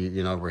 like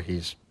where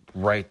he's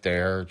right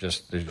there.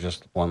 There's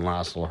just one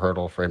last little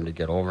hurdle for him to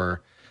get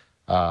over.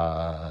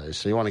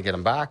 So you want to get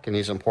him back, and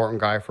he's an important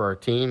guy for our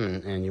team,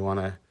 and you want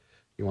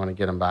to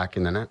get him back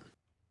in the net.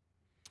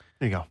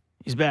 There you go.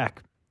 He's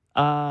back.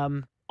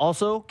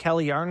 Also,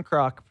 Kelly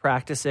Yarncroc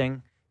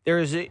practicing. There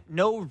is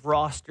no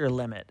roster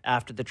limit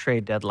after the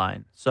trade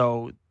deadline.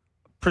 So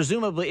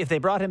presumably, if they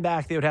brought him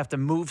back, they would have to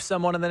move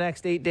someone in the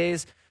next 8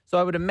 days. So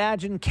I would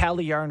imagine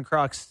Kelly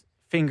Yarncroc's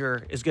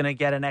finger is going to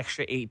get an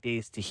extra 8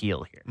 days to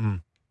heal here.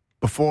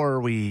 Before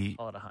we,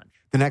 Call it a hunch.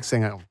 the next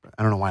thing, I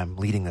don't know why I'm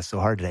leading this so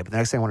hard today, but the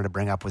next thing I wanted to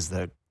bring up was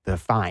the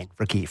fine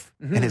for Keefe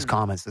and his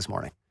comments this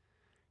morning.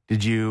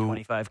 Did you,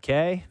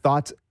 $25K.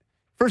 thoughts?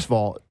 First of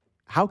all,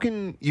 how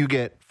can you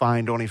get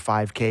fined only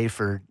 $5K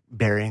for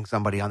burying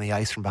somebody on the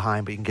ice from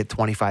behind, but you can get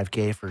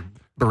 $25K for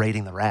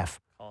berating the ref?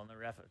 Calling the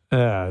ref.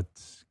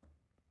 It's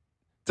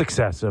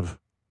excessive.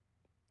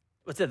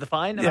 What's it, the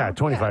fine? Yeah,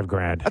 25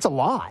 grand. That's a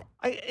lot.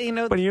 But you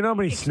know how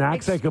many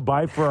snacks I could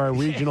buy for our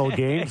regional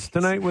games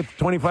tonight with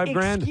 25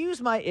 grand? Excuse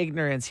my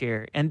ignorance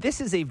here, and this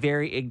is a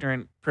very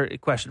ignorant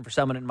question for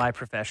someone in my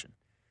profession.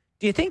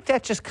 Do you think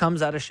that just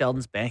comes out of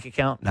Sheldon's bank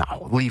account? No,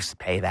 Leafs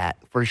pay that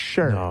for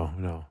sure.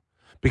 No.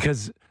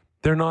 Because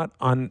they're not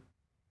on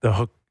the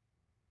hook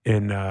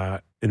in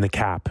the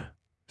cap.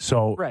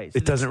 So Right. So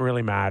it doesn't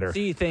really matter. So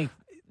you think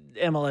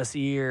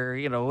MLSE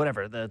or,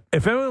 whatever, the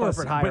If MLS,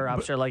 corporate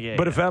higher-ups are like,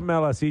 But if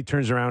MLSE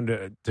turns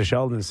around to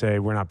Sheldon and say,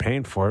 we're not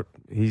paying for it,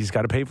 he's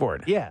got to pay for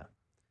it. yeah.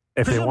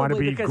 If they want to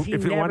Presumably be because he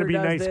if they want to never be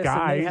does nice this and they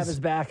have guys, his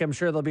back, I'm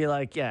sure they'll be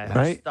like,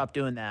 Right? stop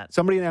doing that.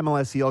 Somebody in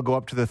MLS will go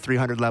up to the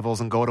 300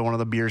 levels and go to one of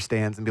the beer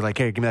stands and be like,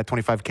 "Hey, give me that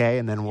 $25K,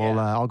 and then we'll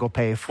Yeah. I'll go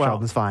pay for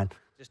Sheldon's fine."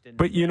 Just didn't.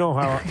 but you know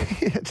how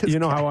Just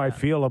how I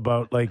feel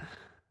about like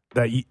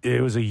that.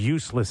 It was a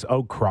useless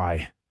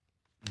outcry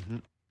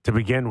to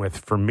begin with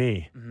for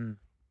me. Mhm.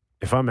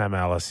 If I'm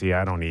MLSE,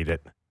 I don't need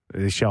it.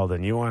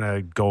 Sheldon, you want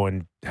to go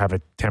and have a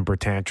temper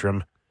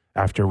tantrum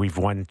after we've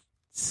won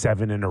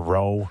 7 in a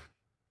row?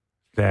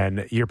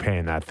 Then you're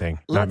paying that thing,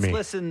 not Let's me.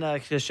 listen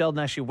to Sheldon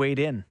actually weighed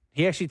in.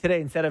 He actually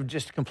today, instead of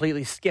just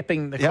completely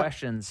skipping the Yep.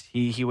 questions,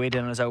 he weighed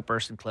in on his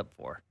outburst in clip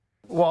 4.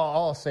 Well,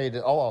 all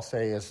I'll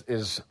say is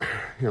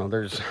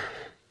there's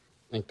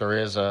I think there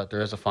is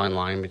a fine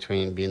line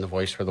between being the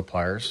voice for the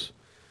players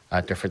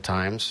at different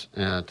times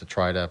to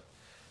try to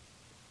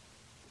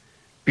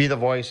be the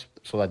voice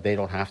so that they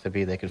don't have to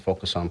be, they can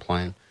focus on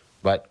playing.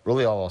 But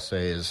really all I'll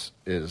say is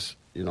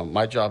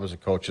my job as a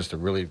coach is to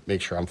really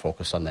make sure I'm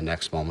focused on the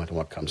next moment and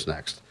what comes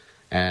next.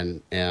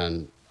 And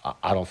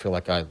I don't feel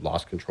like I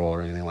lost control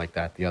or anything like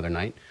that the other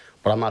night,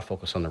 but I'm not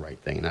focused on the right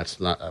thing. That's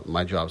not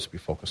my job is to be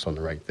focused on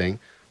the right thing.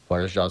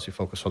 Players' jobs to be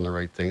focused on the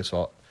right thing.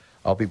 So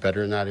I'll be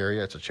better in that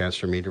area. It's a chance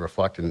for me to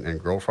reflect and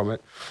grow from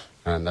it.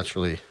 And that's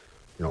really,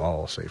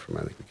 all I'll say from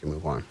it. I think we can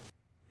move on.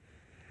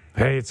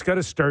 Hey, it's got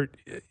to start.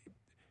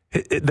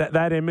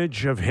 That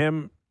image of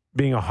him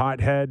being a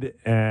hothead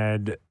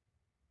and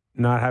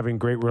not having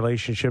great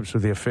relationships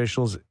with the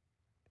officials,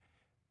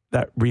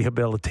 that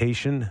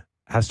rehabilitation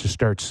has to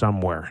start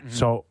somewhere. Mm-hmm.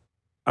 So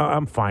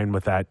I'm fine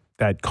with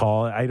that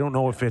call. I don't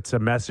know if it's a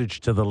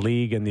message to the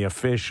league and the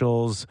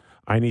officials.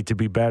 I need to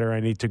be better. I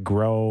need to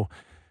grow.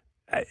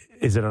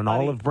 Is it an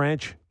olive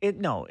branch?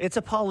 No, it's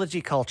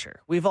apology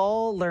culture. We've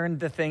all learned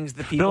the things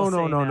that people say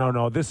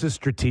No. This is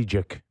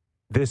strategic.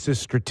 But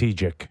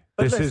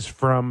This listen, is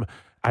from,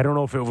 I don't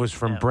know if it was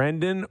from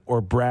Brendan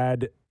or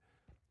Brad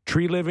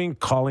Tree Living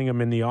calling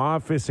him in the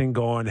office and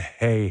going,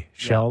 hey,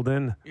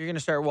 Sheldon, you're going to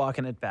start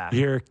walking it back.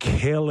 you're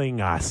killing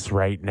us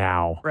right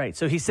now. Right.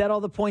 So he said all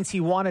the points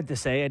he wanted to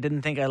say. I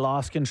didn't think I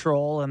lost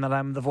control and that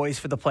I'm the voice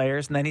for the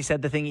players. And then he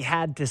said the thing he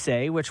had to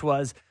say, which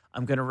was,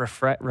 I'm going to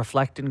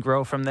reflect and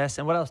grow from this.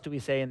 And what else do we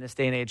say in this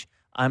day and age?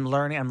 I'm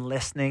learning. I'm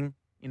listening.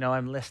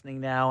 I'm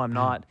listening now. I'm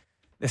not.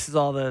 This is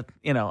all the.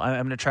 I'm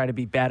going to try to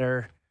be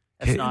better.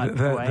 That's not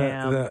who I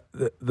am.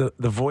 The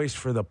voice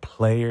for the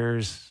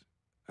players.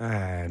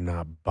 I'm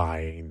not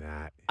buying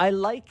that. I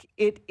like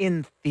it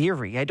in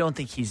theory. I don't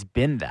think he's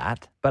been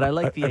that, but I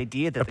like the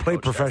idea that I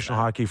played professional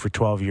hockey for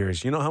 12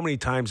 years. You know how many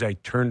times I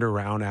turned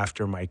around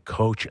after my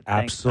coach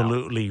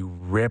absolutely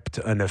ripped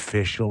an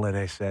official and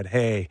I said,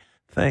 hey,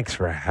 thanks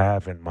for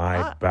having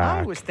my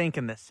back. I was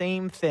thinking the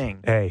same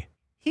thing. Hey.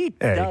 He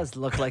does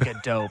look like a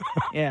dope.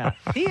 Yeah.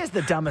 He is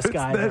the dumbest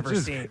guy I've ever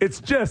seen.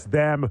 It's just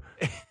them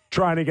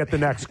trying to get the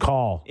next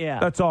call. Yeah.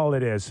 That's all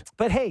it is.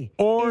 But hey,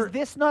 is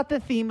this not the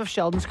theme of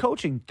Sheldon's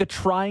coaching? The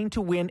trying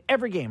to win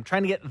every game,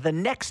 trying to get the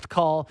next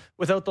call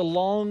without the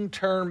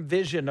long-term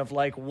vision of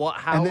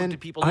how do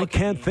people look I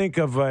can't think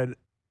of a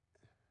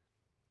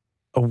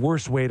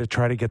worse way to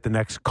try to get the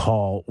next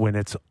call when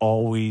it's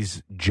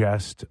always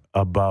just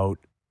about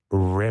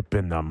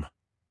ripping them.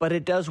 But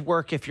it does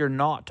work if you're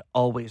not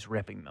always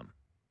ripping them.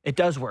 It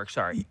does work,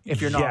 sorry.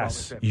 If you're not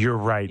yes, you're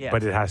right. Yes.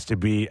 But it has to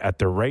be at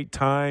the right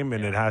time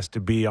and it has to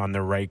be on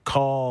the right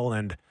call.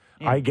 And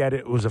I get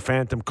it was a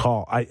phantom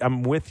call.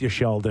 I'm with you,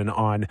 Sheldon,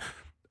 on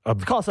a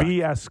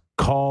BS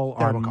call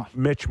on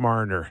Mitch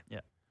Marner.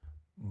 Yeah.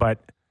 But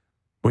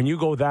when you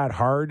go that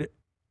hard,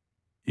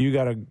 you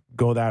got to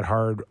go that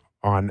hard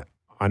on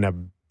a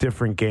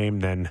different game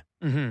than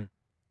down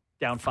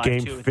 5-2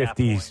 game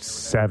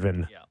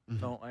 57. Yeah.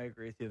 No, I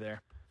agree with you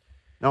there.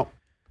 No.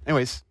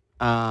 Anyways,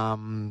 do you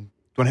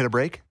want to hit a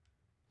break?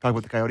 Talk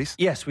about the Coyotes?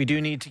 Yes, we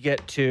do need to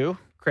get to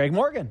Craig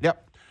Morgan.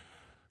 Yep.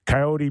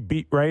 Coyote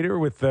beat writer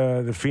with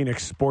the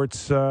Phoenix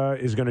Sports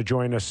is going to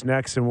join us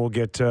next, and we'll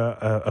get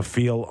a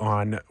feel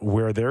on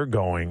where they're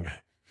going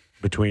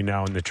between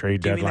now and the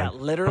trade deadline. You mean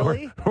that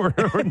literally? or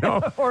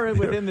no. Or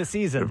within the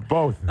season?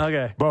 Both.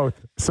 Okay. Both.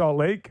 Salt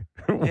Lake?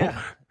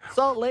 Yeah.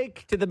 Salt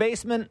Lake to the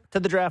basement to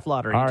the draft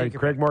lottery. All right,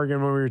 Craig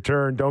Morgan, when we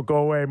return, don't go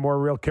away. More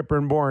Real Kipper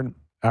and Bourne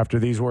after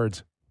these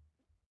words.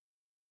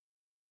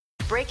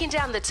 Breaking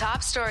down the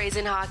top stories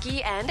in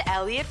hockey and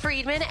Elliot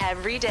Friedman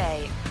every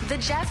day. The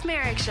Jeff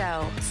Merrick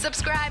Show.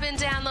 Subscribe and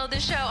download the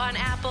show on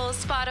Apple,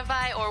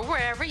 Spotify, or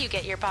wherever you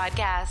get your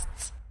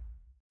podcasts.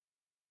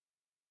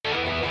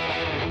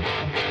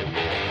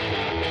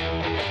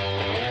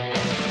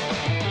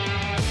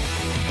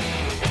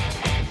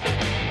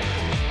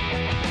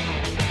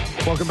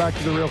 Welcome back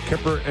to the Real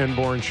Kipper and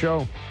Bourne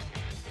Show.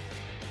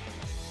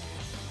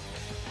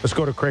 Let's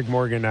go to Craig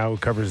Morgan now, who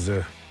covers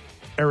the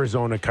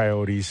Arizona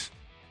Coyotes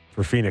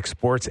for Phoenix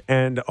Sports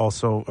and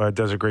also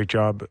does a great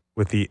job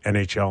with the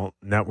NHL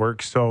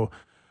Network. So,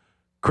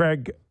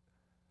 Craig,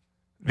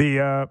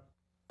 the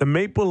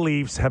Maple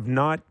Leafs have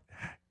not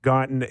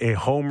gotten a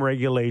home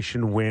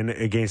regulation win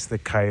against the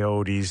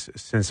Coyotes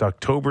since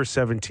October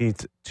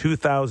 17th,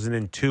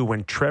 2002,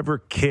 when Trevor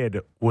Kidd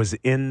was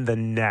in the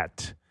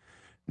net.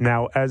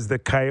 Now, as the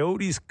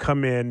Coyotes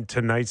come in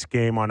tonight's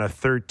game on a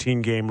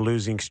 13-game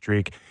losing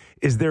streak,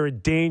 is there a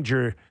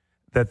danger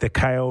that the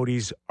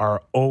Coyotes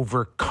are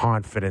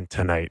overconfident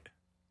tonight?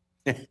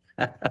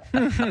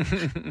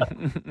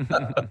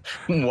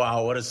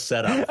 Wow, what a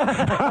setup.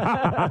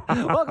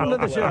 Welcome to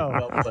the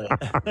show.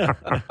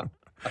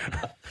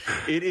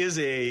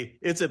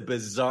 It's a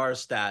bizarre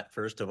stat,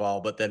 first of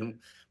all, but then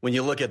when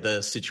you look at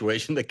the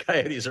situation the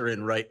Coyotes are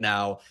in right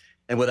now,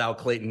 and without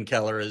Clayton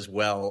Keller as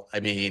well,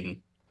 I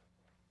mean,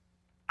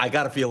 I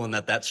got a feeling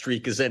that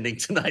streak is ending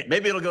tonight.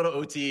 Maybe it'll go to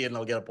OT and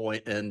they'll get a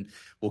point and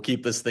we'll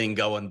keep this thing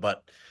going,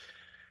 but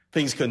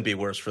things couldn't be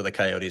worse for the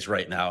Coyotes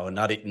right now, and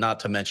not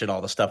to mention all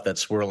the stuff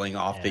that's swirling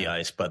off the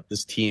ice. But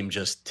this team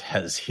just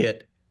has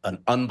hit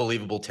an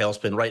unbelievable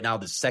tailspin right now,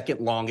 the second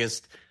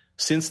longest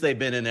since they've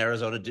been in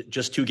Arizona,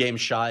 just 2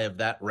 games shy of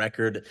that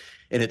record.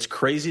 And it's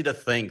crazy to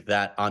think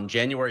that on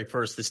January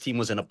 1st, this team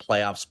was in a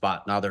playoff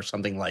spot. Now they're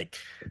something like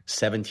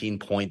 17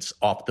 points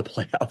off the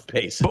playoff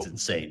pace. It's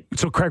insane.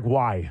 So, Craig,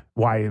 why?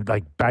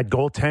 Like bad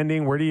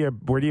goaltending?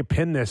 Where do you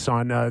pin this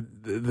on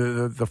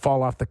the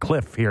fall off the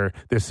cliff here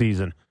this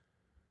season?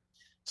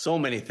 So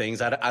many things.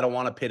 I don't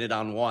want to pin it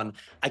on one.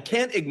 I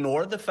can't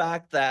ignore the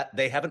fact that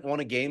they haven't won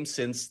a game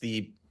since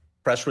the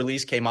press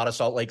release came out of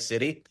Salt Lake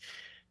City.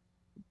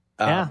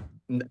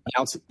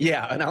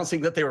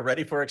 Announcing that they were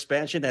ready for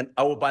expansion. And,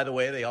 oh, by the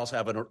way, they also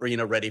have an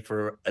arena ready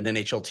for an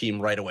NHL team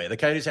right away. The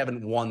Coyotes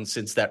haven't won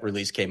since that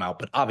release came out,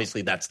 but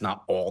obviously that's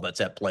not all that's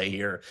at play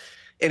here.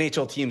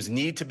 NHL teams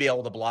need to be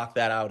able to block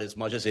that out as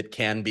much as it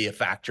can be a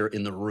factor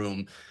in the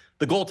room.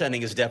 The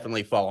goaltending has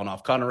definitely fallen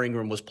off. Connor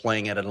Ingram was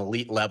playing at an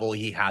elite level.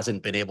 He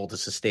hasn't been able to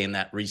sustain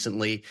that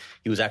recently.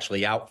 He was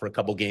actually out for a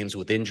couple games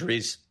with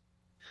injuries.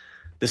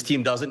 This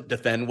team doesn't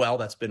defend well.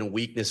 That's been a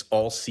weakness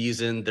all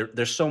season.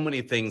 There's so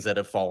many things that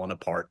have fallen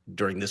apart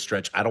during this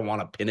stretch. I don't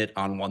want to pin it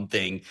on one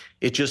thing.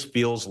 It just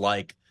feels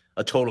like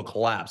a total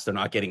collapse. They're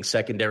not getting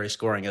secondary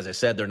scoring. As I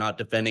said, they're not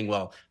defending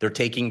well. They're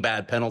taking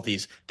bad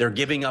penalties. They're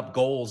giving up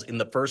goals in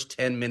the first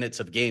 10 minutes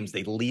of games.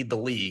 They lead the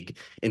league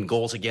in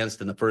goals against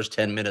in the first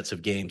 10 minutes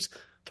of games.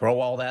 Throw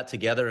all that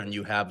together and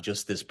you have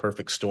just this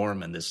perfect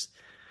storm and this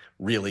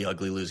really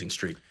ugly losing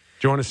streak.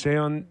 Do you want to stay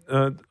on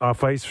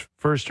off ice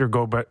first or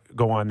go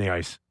on the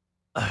ice?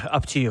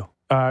 Up to you.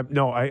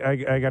 No,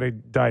 I got to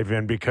dive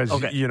in because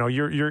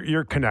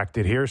you're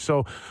connected here.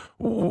 So,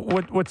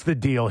 what's the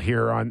deal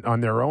here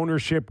on their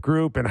ownership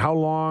group, and how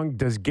long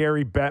does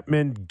Gary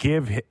Bettman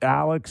give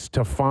Alex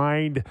to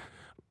find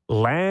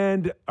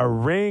land, a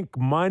rink,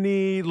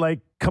 money? Like,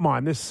 come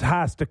on, this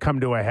has to come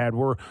to a head.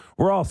 We're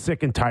all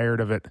sick and tired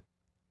of it.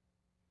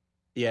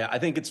 Yeah, I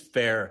think it's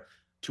fair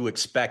to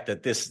expect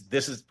that this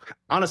is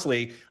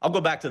honestly. I'll go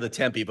back to the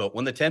Tempe vote.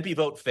 When the Tempe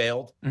vote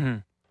failed. Mm-hmm.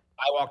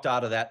 I walked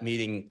out of that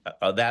meeting.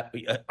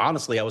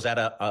 Honestly, I was at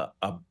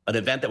an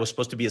event that was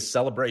supposed to be a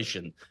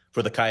celebration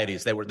for the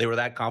Coyotes. They were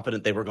that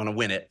confident they were going to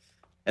win it,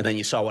 and then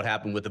you saw what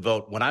happened with the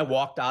vote. When I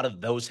walked out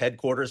of those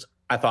headquarters,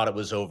 I thought it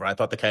was over. I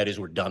thought the Coyotes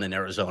were done in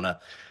Arizona.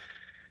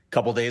 A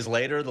couple days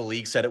later, the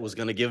league said it was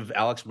going to give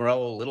Alex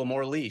Morello a little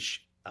more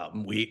leash.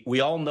 We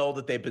all know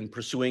that they've been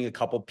pursuing a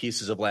couple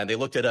pieces of land. They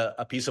looked at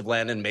a piece of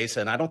land in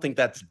Mesa, and I don't think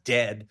that's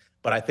dead.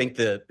 But I think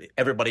that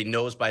everybody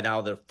knows by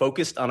now they're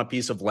focused on a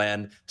piece of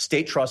land,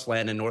 state trust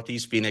land in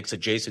Northeast Phoenix,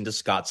 adjacent to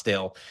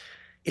Scottsdale.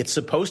 It's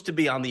supposed to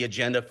be on the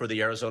agenda for the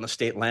Arizona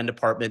State Land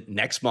Department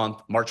next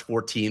month, March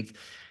 14th.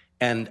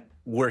 And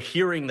we're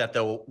hearing that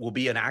there will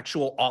be an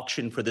actual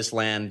auction for this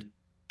land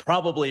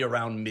probably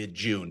around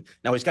mid-June.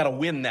 Now, he's got to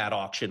win that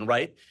auction,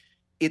 right?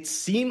 It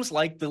seems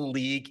like the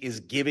league is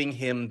giving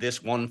him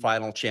this one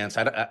final chance.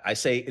 I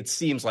say it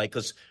seems like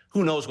because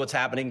who knows what's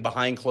happening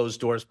behind closed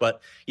doors.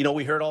 But,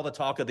 we heard all the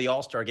talk of the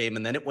All-Star game,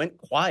 and then it went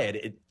quiet.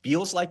 It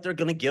feels like they're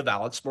going to give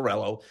Alex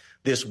Morello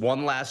this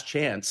one last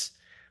chance.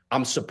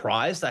 I'm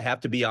surprised, I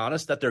have to be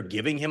honest, that they're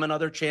giving him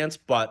another chance,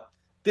 but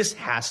this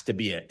has to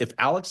be it. If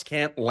Alex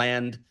can't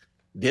land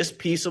this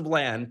piece of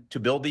land to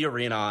build the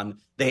arena on,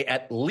 they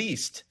at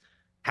least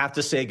have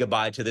to say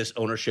goodbye to this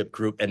ownership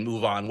group and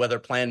move on, whether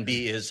plan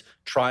B is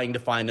trying to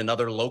find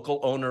another local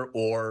owner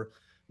or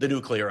the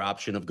nuclear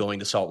option of going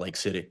to Salt Lake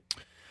City.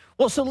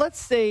 Well, so let's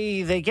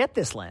say they get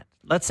this land.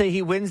 Let's say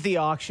he wins the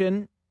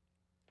auction.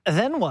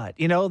 Then what?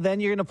 Then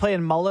you're going to play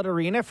in Mullet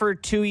Arena for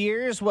 2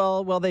 years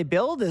while they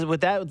build?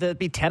 Would that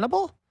be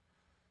tenable?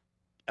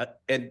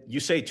 And you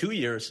say 2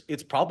 years,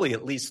 it's probably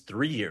at least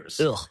 3 years.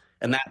 Ugh.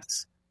 And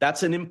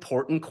that's an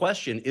important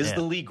question. Is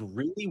the league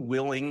really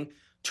willing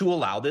to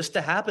allow this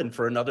to happen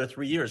for another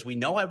 3 years? We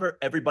know how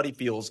everybody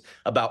feels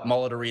about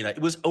Mullet Arena.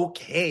 It was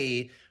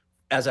okay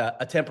as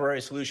a temporary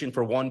solution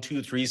for 1,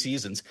 2, 3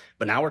 seasons,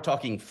 but now we're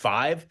talking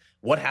 5.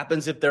 What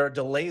happens if there are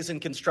delays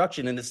in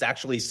construction and it's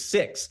actually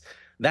 6?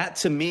 That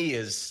to me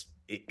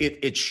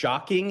it's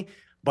shocking.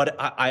 But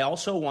I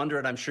also wonder,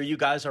 and I'm sure you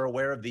guys are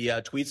aware of the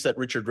tweets that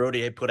Richard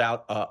Rodier put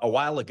out a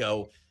while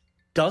ago.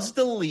 Does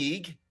the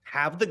league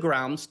have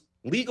the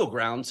legal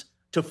grounds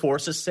to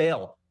force a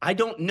sale? I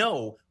don't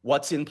know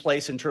what's in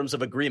place in terms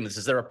of agreements.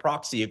 Is there a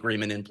proxy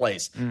agreement in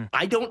place?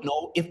 I don't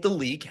know if the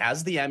league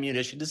has the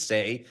ammunition to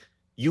say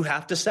you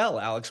have to sell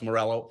Alex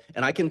Morello.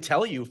 And I can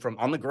tell you from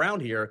on the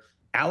ground here,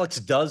 Alex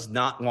does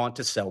not want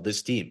to sell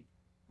this team.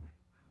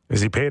 Has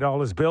he paid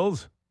all his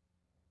bills?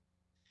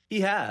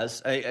 He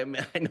has. I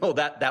know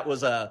that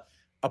was a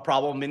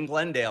problem in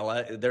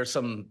Glendale. There's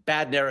some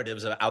bad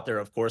narratives out there,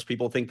 of course.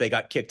 People think they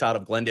got kicked out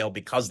of Glendale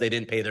because they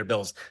didn't pay their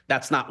bills.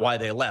 That's not why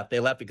they left. They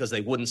left because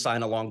they wouldn't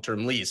sign a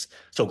long-term lease.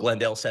 So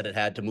Glendale said it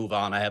had to move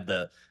on. I have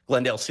the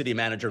Glendale city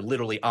manager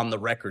literally on the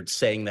record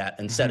saying that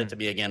and said it to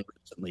me again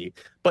recently.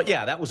 But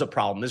yeah, that was a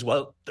problem as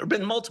well. There have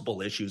been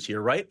multiple issues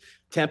here, right?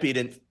 Tempe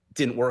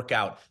didn't work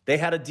out. They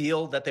had a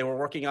deal that they were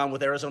working on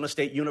with Arizona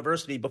State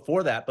University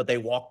before that, but they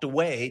walked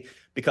away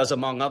because,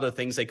 among other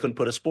things, they couldn't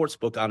put a sports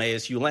book on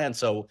ASU land.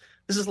 So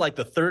this is like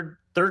the third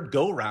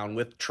go-round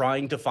with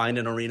trying to find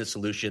an arena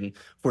solution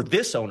for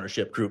this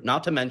ownership group,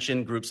 not to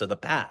mention groups of the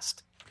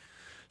past.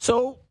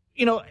 So,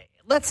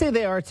 let's say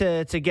they are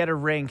to get a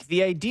rink.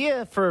 The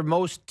idea for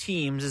most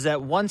teams is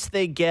that once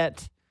they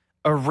get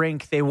a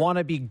rink, they want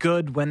to be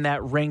good when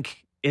that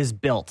rink is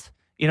built.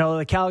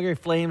 The Calgary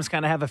Flames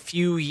kind of have a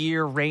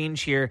few-year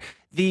range here.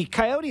 The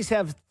Coyotes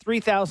have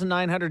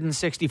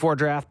 3,964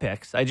 draft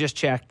picks. I just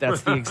checked.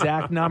 That's the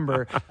exact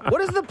number. What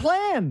is the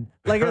plan?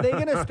 Like, are they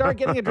going to start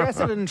getting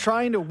aggressive and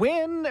trying to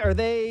win?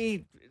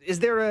 Is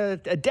there a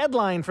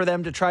deadline for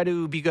them to try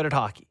to be good at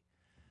hockey?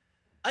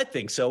 I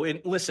think so.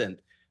 And listen,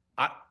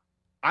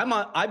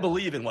 I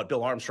believe in what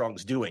Bill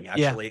Armstrong's doing,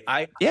 actually. Yeah.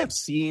 I have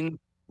seen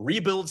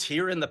rebuilds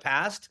here in the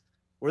past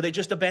where they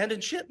just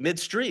abandoned ship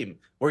midstream.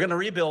 We're going to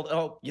rebuild.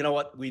 Oh, you know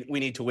what? We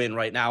need to win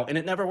right now. And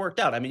it never worked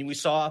out. I mean, we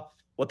saw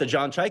what the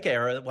John Chaika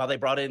era, while they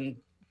brought in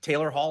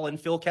Taylor Hall and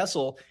Phil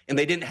Kessel, and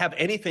they didn't have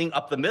anything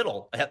up the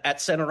middle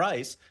at center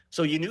ice.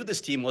 So you knew this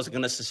team wasn't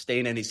going to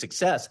sustain any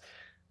success.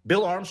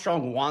 Bill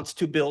Armstrong wants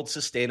to build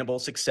sustainable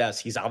success.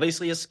 He's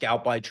obviously a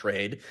scout by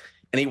trade,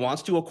 and he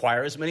wants to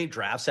acquire as many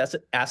draft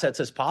assets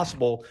as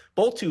possible,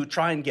 both to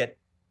try and get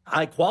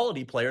high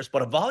quality players,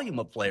 but a volume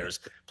of players.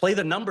 Play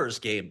the numbers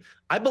game.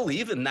 I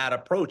believe in that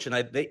approach. And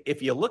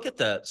if you look at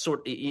the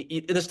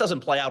this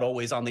doesn't play out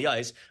always on the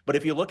ice, but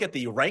if you look at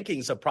the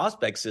rankings of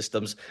prospect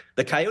systems,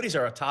 the Coyotes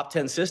are a top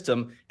 10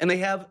 system, and they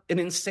have an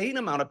insane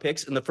amount of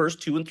picks in the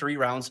first 2 and 3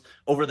 rounds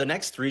over the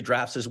next 3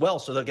 drafts as well.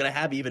 So they're going to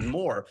have even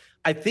more.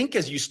 I think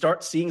as you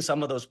start seeing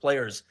some of those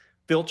players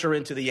filter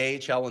into the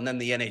AHL and then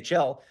the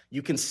NHL,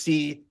 you can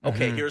see,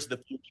 okay, here's the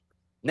future.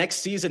 Next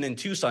season in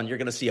Tucson, you're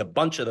going to see a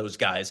bunch of those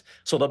guys.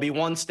 So they'll be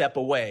one step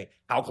away.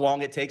 How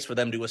long it takes for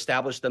them to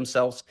establish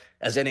themselves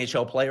as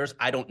NHL players,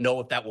 I don't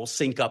know if that will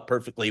sync up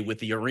perfectly with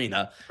the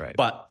arena,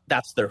 but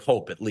that's their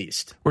hope at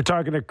least. We're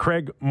talking to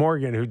Craig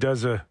Morgan, who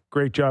does a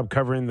great job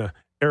covering the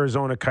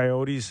Arizona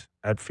Coyotes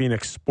at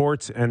Phoenix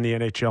Sports and the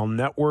NHL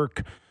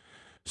Network.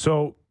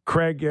 So,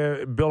 Craig,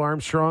 Bill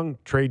Armstrong,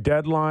 trade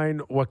deadline,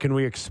 what can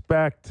we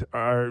expect?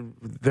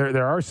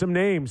 There are some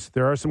names.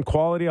 There are some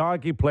quality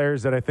hockey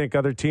players that I think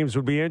other teams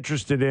would be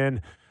interested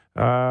in.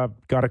 Got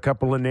a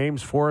couple of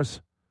names for us?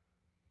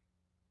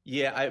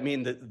 Yeah, I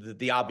mean,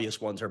 the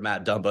obvious ones are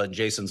Matt Dumba and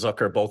Jason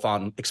Zucker, both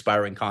on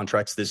expiring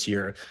contracts this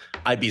year.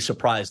 I'd be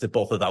surprised if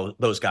both of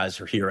those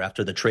guys are here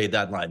after the trade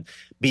deadline.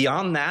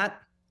 Beyond that,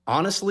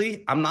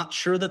 honestly, I'm not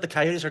sure that the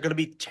Coyotes are going to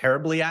be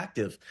terribly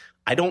active.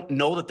 I don't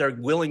know that they're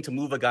willing to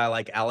move a guy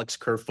like Alex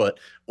Kerfoot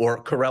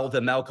or Karel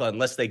Vejmelka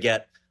unless they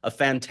get a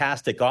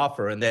fantastic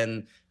offer. And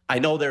then I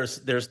know there's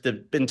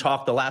been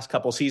talk the last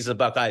couple seasons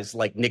about guys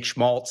like Nick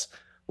Schmaltz,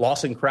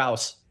 Lawson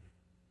Krause.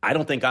 I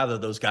don't think either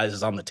of those guys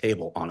is on the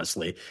table,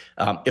 honestly.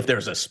 If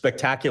there's a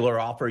spectacular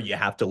offer, you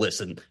have to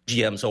listen.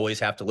 GMs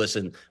always have to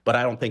listen. But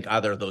I don't think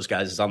either of those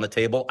guys is on the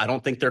table. I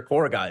don't think their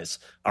core guys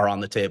are on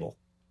the table.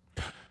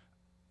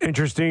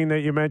 Interesting that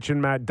you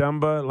mentioned Matt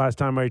Dumba. Last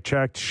time I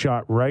checked,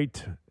 shot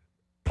right.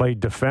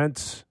 Played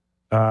defense.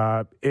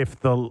 If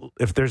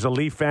there's a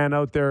Leaf fan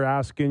out there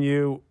asking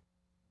you,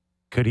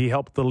 could he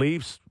help the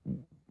Leafs?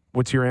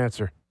 What's your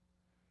answer?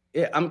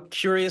 Yeah, I'm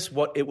curious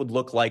what it would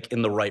look like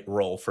in the right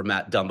role for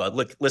Matt Dumba.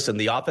 Look, listen,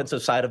 the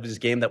offensive side of his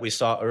game that we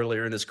saw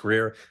earlier in his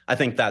career, I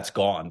think that's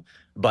gone.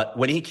 But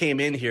when he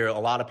came in here, a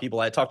lot of people,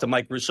 I talked to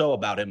Mike Rousseau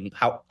about him,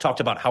 talked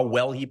about how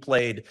well he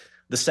played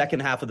the second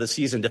half of the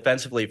season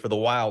defensively for the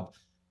Wild.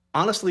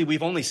 Honestly,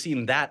 we've only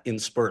seen that in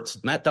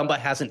spurts. Matt Dumba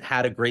hasn't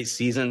had a great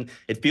season.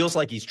 It feels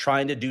like he's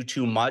trying to do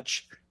too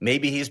much.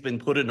 Maybe he's been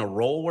put in a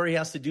role where he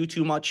has to do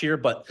too much here.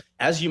 But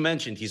as you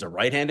mentioned, he's a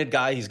right-handed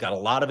guy. He's got a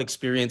lot of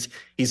experience.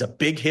 He's a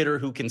big hitter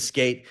who can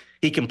skate.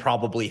 He can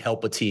probably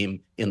help a team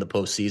in the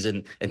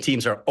postseason. And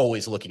teams are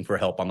always looking for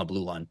help on the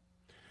blue line.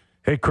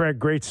 Hey, Craig,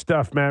 great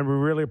stuff, man. We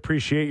really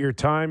appreciate your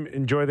time.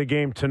 Enjoy the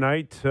game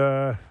tonight.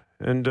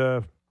 And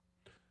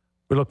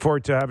we look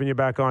forward to having you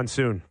back on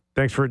soon.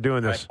 Thanks for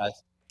doing this. All right,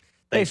 guys.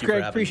 Thanks,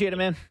 Craig. Appreciate it,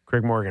 man.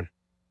 Craig Morgan.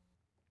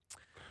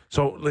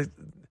 So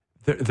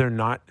they're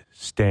not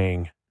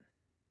staying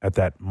at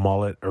that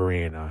Mullet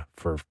Arena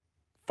for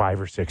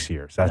 5 or 6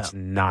 years. That's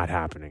not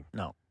happening.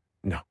 No.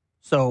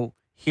 So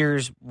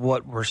here's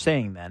what we're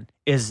saying then,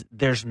 is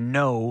there's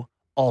no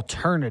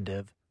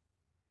alternative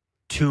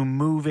to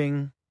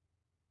moving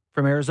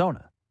from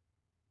Arizona.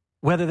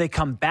 Whether they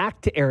come back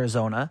to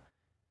Arizona.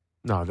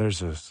 No,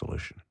 there's a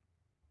solution.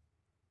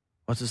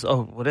 What's this?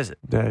 Oh, what is it?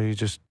 You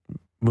just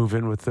move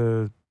in with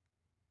the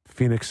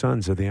Phoenix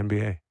Suns of the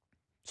NBA.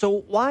 So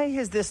why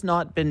has this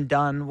not been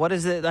done? What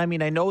is it? I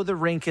mean, I know the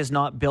rink is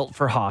not built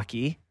for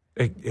hockey.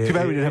 Too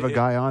bad we didn't have a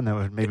guy on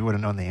that maybe would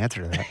have known the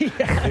answer to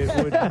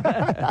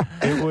that.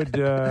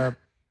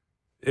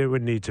 It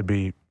would need to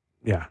be,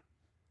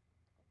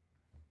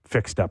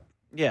 fixed up.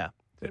 Yeah.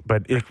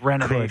 But it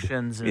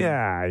renovations. Could,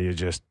 you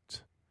just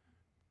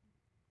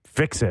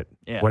fix it.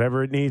 Yeah.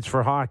 Whatever it needs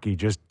for hockey,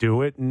 just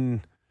do it and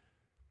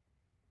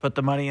put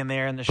the money in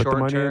there in the short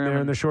term. Put the money in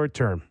there in the short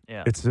term.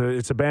 Yeah. It's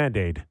a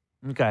Band-Aid.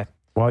 Okay.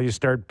 While you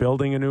start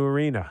building a new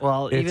arena.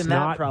 Well, it's even that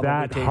not probably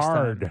that takes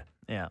hard. time.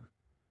 Yeah.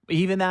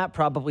 Even that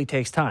probably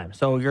takes time.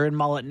 So you're in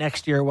Mullet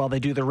next year while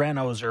they do the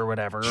renos or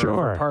whatever.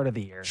 Sure. Or part of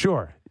the year.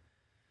 Sure.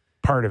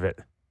 Part of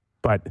it.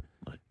 But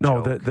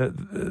no,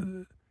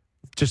 the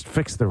just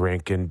fix the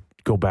rink and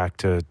go back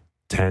to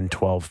 10,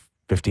 12,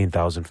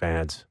 15,000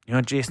 fans. You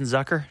know Jason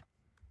Zucker?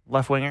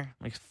 Left winger,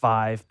 makes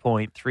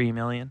 $5.3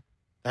 million.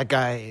 That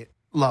guy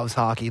loves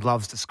hockey,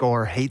 loves to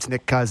score, hates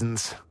Nick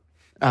Cousins.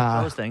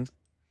 Those things.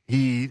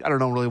 I don't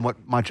know really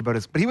much about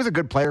his, but he was a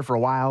good player for a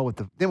while.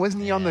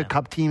 Wasn't he on the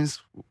Cup teams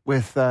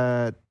with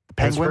the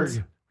Penguins?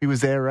 Pittsburgh. He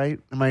was there, right?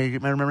 Am I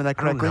remember that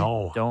correctly? I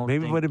don't know.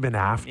 Maybe it would have been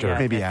after. Yeah,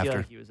 Maybe I feel after.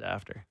 like he was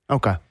after.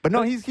 Okay, but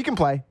no, he can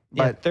play.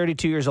 Yeah, But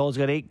 32 years old. He's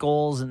got 8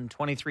 goals and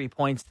 23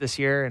 points this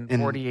year in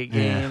 48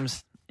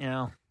 games. You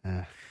know,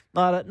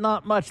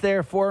 not much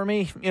there for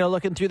me. You know,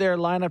 looking through their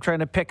lineup, trying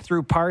to pick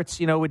through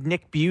parts. You know, with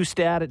Nick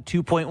Bustad at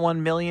 $2.1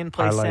 million,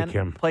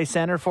 play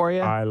center for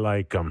you. I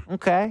like him.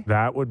 Okay,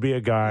 that would be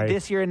a guy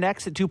this year and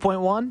next at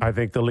 2.1. I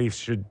think the Leafs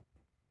should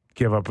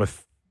give up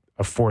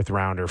a fourth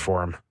rounder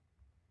for him.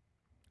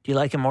 Do you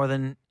like him more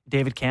than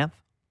David Kampf?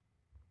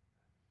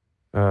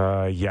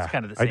 Yeah, it's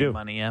kind of the same I do.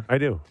 money. Yeah, I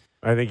do.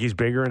 I think he's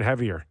bigger and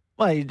heavier.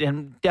 Well,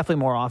 and definitely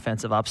more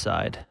offensive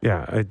upside.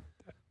 Yeah,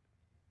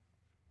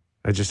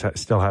 I just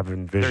still have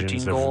visions 13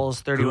 of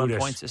goals, 31 Gudas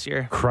points this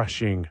year.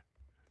 crushing.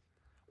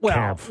 Well,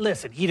 Camp.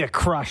 listen, he'd have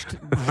crushed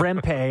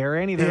Rempe or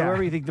anything, Yeah.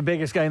 whoever you think the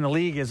biggest guy in the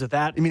league is with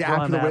that. You mean after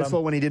run the at him.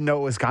 whistle when he didn't know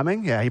it was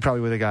coming? Yeah, he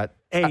probably would have got.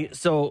 Hey,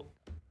 so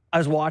I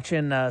was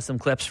watching some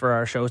clips for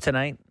our show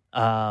tonight,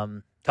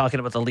 talking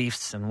about the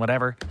Leafs and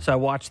whatever. So I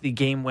watched the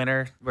game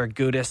winner where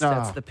Gudas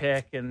sets the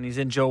pick, and he's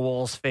in Joe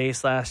Wool's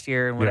face last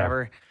year and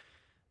whatever.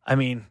 I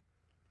mean,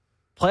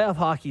 playoff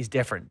hockey is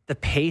different. The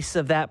pace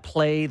of that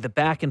play, the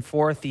back and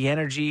forth, the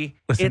energy,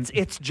 Listen,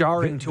 it's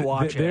jarring to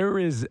watch it. There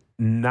is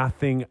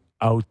nothing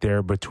out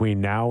there between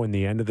now and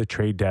the end of the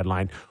trade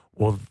deadline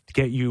will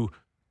get you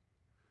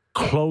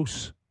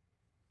close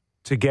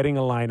to getting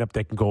a lineup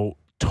that can go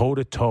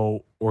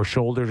toe-to-toe or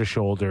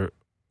shoulder-to-shoulder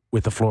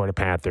with the Florida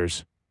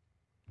Panthers.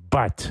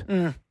 But,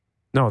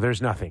 no,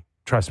 there's nothing.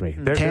 Trust me.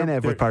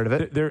 Tanev was part of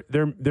it.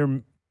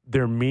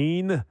 They're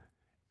mean,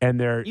 and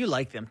they're... You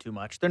like them too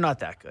much. They're not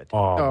that good.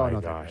 Oh, my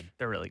no, gosh.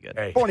 They're really good.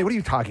 Hey. Bonnie, what are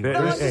you talking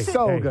about? They're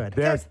so good.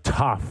 They're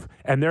tough,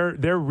 and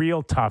they're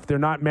real tough. They're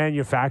not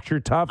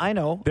manufactured tough. I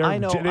know. They I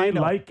know.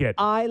 like it.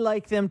 I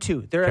like them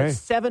too. They're a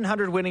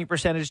 700 winning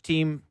percentage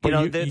team.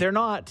 They're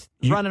not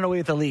running away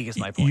with the league, is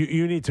my point.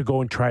 You need to go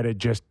and try to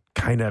just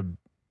kind of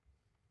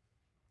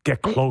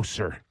get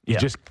closer. You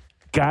just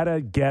got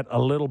to get a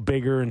little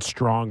bigger and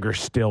stronger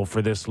still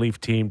for this Leaf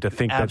team to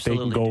think that they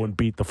can go and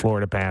beat the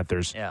Florida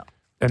Panthers. Yeah.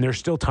 And there's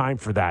still time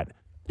for that.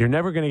 You're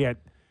never going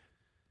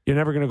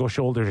to go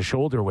shoulder to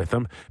shoulder with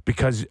them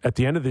because at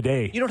the end of the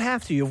day, You don't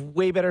have to. You have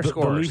way better the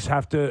scores. Leafs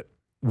have to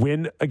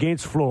win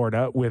against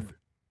Florida with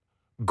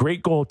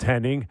great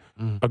goaltending,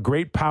 a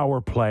great power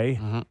play,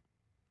 And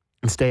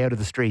stay out of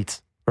the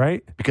streets.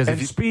 right? Because and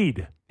if you-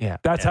 speed. Yeah.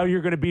 That's how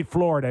you're going to beat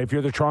Florida if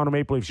you're the Toronto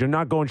Maple Leafs. You're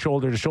not going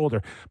shoulder to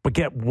shoulder, but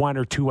get one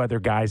or two other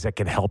guys that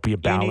can help you You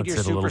balance need your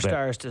it a little bit.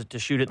 superstars to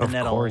shoot at the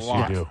net a lot. Of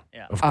course you do.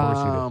 Yeah. Of course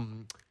you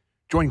do.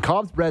 Join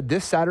Cobb's Bread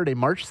this Saturday,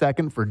 March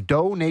 2nd for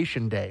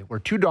Donation Day, where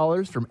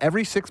 $2 from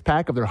every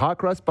 6-pack of their hot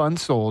crust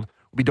buns sold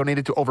will be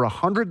donated to over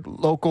 100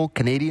 local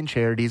Canadian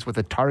charities with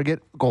a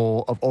target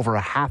goal of over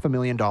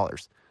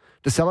 $500,000.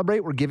 To celebrate,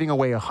 we're giving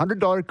away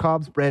 $100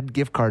 Cobb's Bread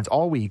gift cards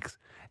all weeks.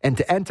 And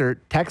to enter,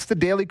 text the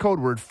daily code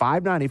word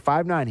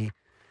 590-590.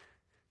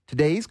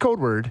 Today's code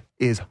word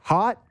is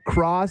Hot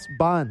Cross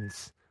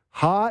Buns.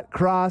 Hot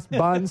Cross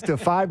Buns to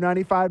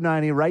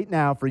 590-590 right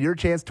now for your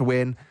chance to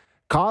win.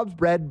 Cobb's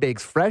Bread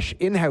bakes fresh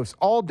in-house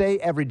all day,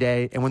 every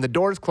day. And when the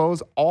doors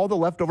close, all the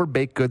leftover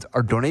baked goods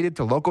are donated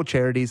to local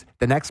charities.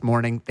 The next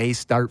morning, they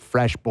start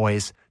fresh,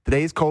 boys.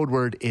 Today's code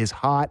word is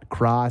Hot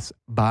Cross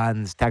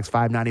Buns. Text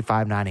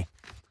 590-590.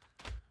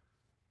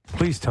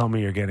 Please tell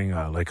me you're getting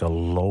a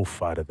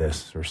loaf out of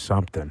this or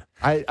something.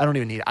 I don't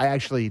even need it. I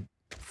actually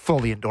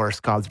fully endorse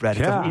Cobb's Bread.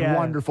 It's a Yeah.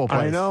 wonderful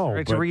place. I know.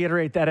 Right, to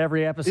reiterate that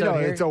every episode. You know,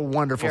 here. it's a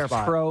wonderful You're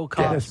spot. a pro Yes.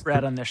 Cobb's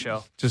Bread on this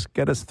show. Just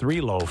get us 3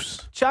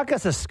 loaves. Chuck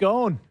us a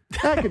scone.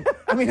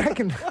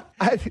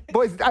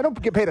 Boys, I don't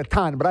get paid a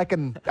ton, but I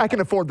can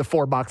afford the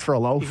 $4 for a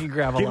You loaf. can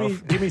grab a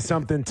loaf. Give me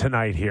something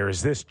tonight here.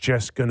 Is this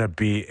just going to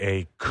be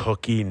a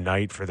cookie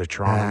night for the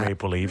Toronto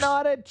Maple Leafs?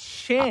 Not a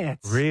chance.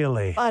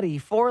 Really? Buddy,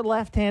 4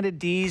 left-handed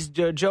Ds.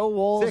 Joe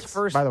Wool's 6,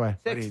 first. by the way.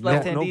 6 No,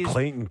 left-handed Ds.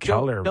 Clayton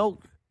Keller. No,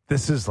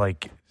 This is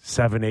like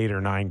 7, 8,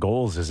 or 9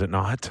 goals, is it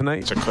not tonight?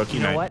 It's a cookie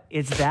you know what?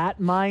 It's that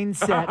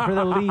mindset for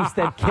the Leafs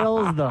that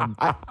kills them.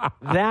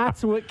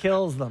 That's what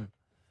kills them.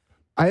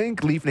 I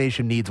think Leaf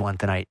Nation needs one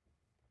tonight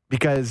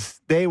because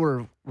they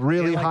were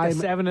really Like high. the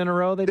 7 in a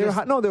row. They They were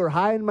just they were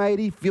high and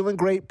mighty, feeling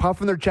great,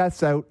 puffing their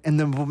chests out, and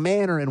the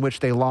manner in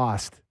which they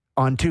lost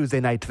on Tuesday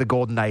night to the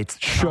Golden Knights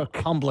shook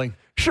humbling.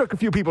 a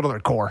few people to their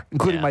core,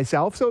 including Yeah.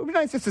 myself. So it'd be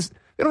nice just to,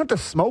 they don't have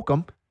to smoke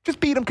them. Just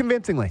beat them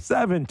convincingly.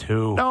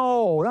 7-2.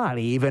 No, not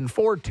even.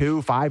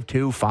 4-2,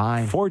 5-2,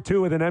 fine.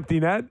 4-2 with an empty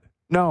net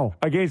No.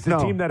 against a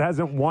team that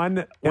hasn't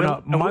won in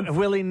a month.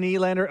 Willie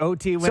Nylander,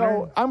 OT winner.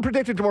 So I'm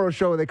predicting tomorrow's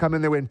show they come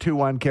in, they win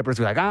 2-1. Kippers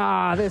be like,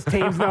 this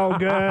team's no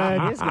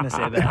good. He's going to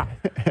say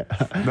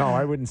that. No,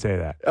 I wouldn't say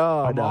that.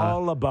 I'm no.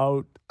 all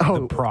about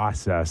the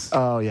process.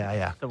 Oh,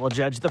 yeah. So we'll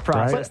judge the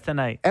process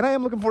tonight. And I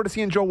am looking forward to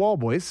seeing Joe Woll,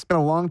 boys. It's been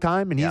a long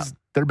time, and he's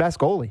their best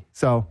goalie.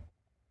 So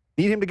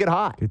need him to get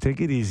hot. You take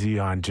it easy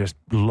on just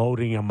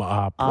loading him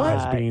up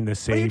as being the What are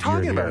savior you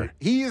talking here. about?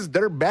 He is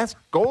their best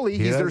goalie.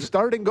 He's their doesn't-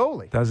 starting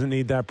goalie. Doesn't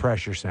need that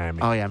pressure, Sammy.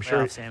 Oh, yeah, I'm sure.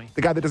 Well, Sammy.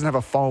 The guy that doesn't have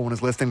a phone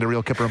is listening to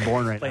Real Kipper and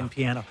Born right Playing now.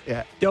 piano.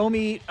 Yeah.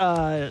 Domi,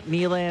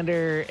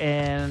 Nylander,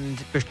 and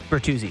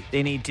Bertuzzi.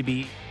 They need to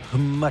be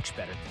much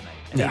better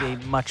tonight. I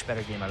need a much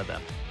better game out of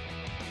them.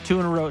 2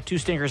 in a row, 2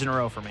 stinkers in a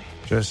row for me.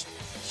 Just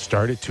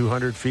start at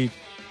 200 feet,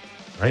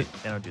 right?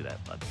 They don't do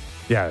that, bud.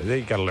 Yeah,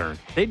 they got to learn.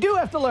 They do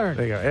have to learn.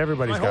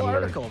 Everybody's My got whole to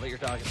learn. article that you're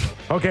talking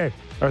about. Okay.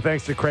 Our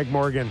thanks to Craig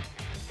Morgan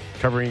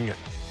covering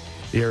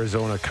the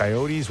Arizona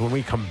Coyotes. When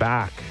we come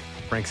back,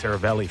 Frank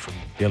Saravelli from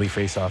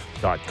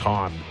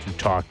dailyfaceoff.com to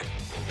talk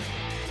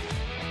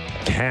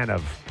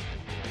Tanev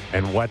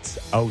and what's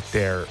out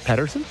there.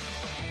 Pedersen?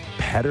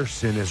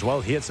 Pedersen as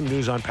well. He had some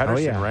news on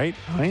Pedersen, right?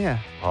 Oh, yeah.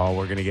 Oh,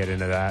 we're going to get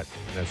into that.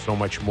 There's so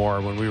much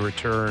more when we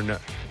return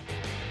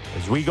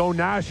as we go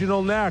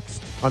national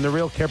next on the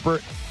Real Kipper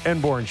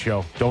and Bourne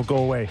Show. Don't go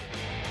away.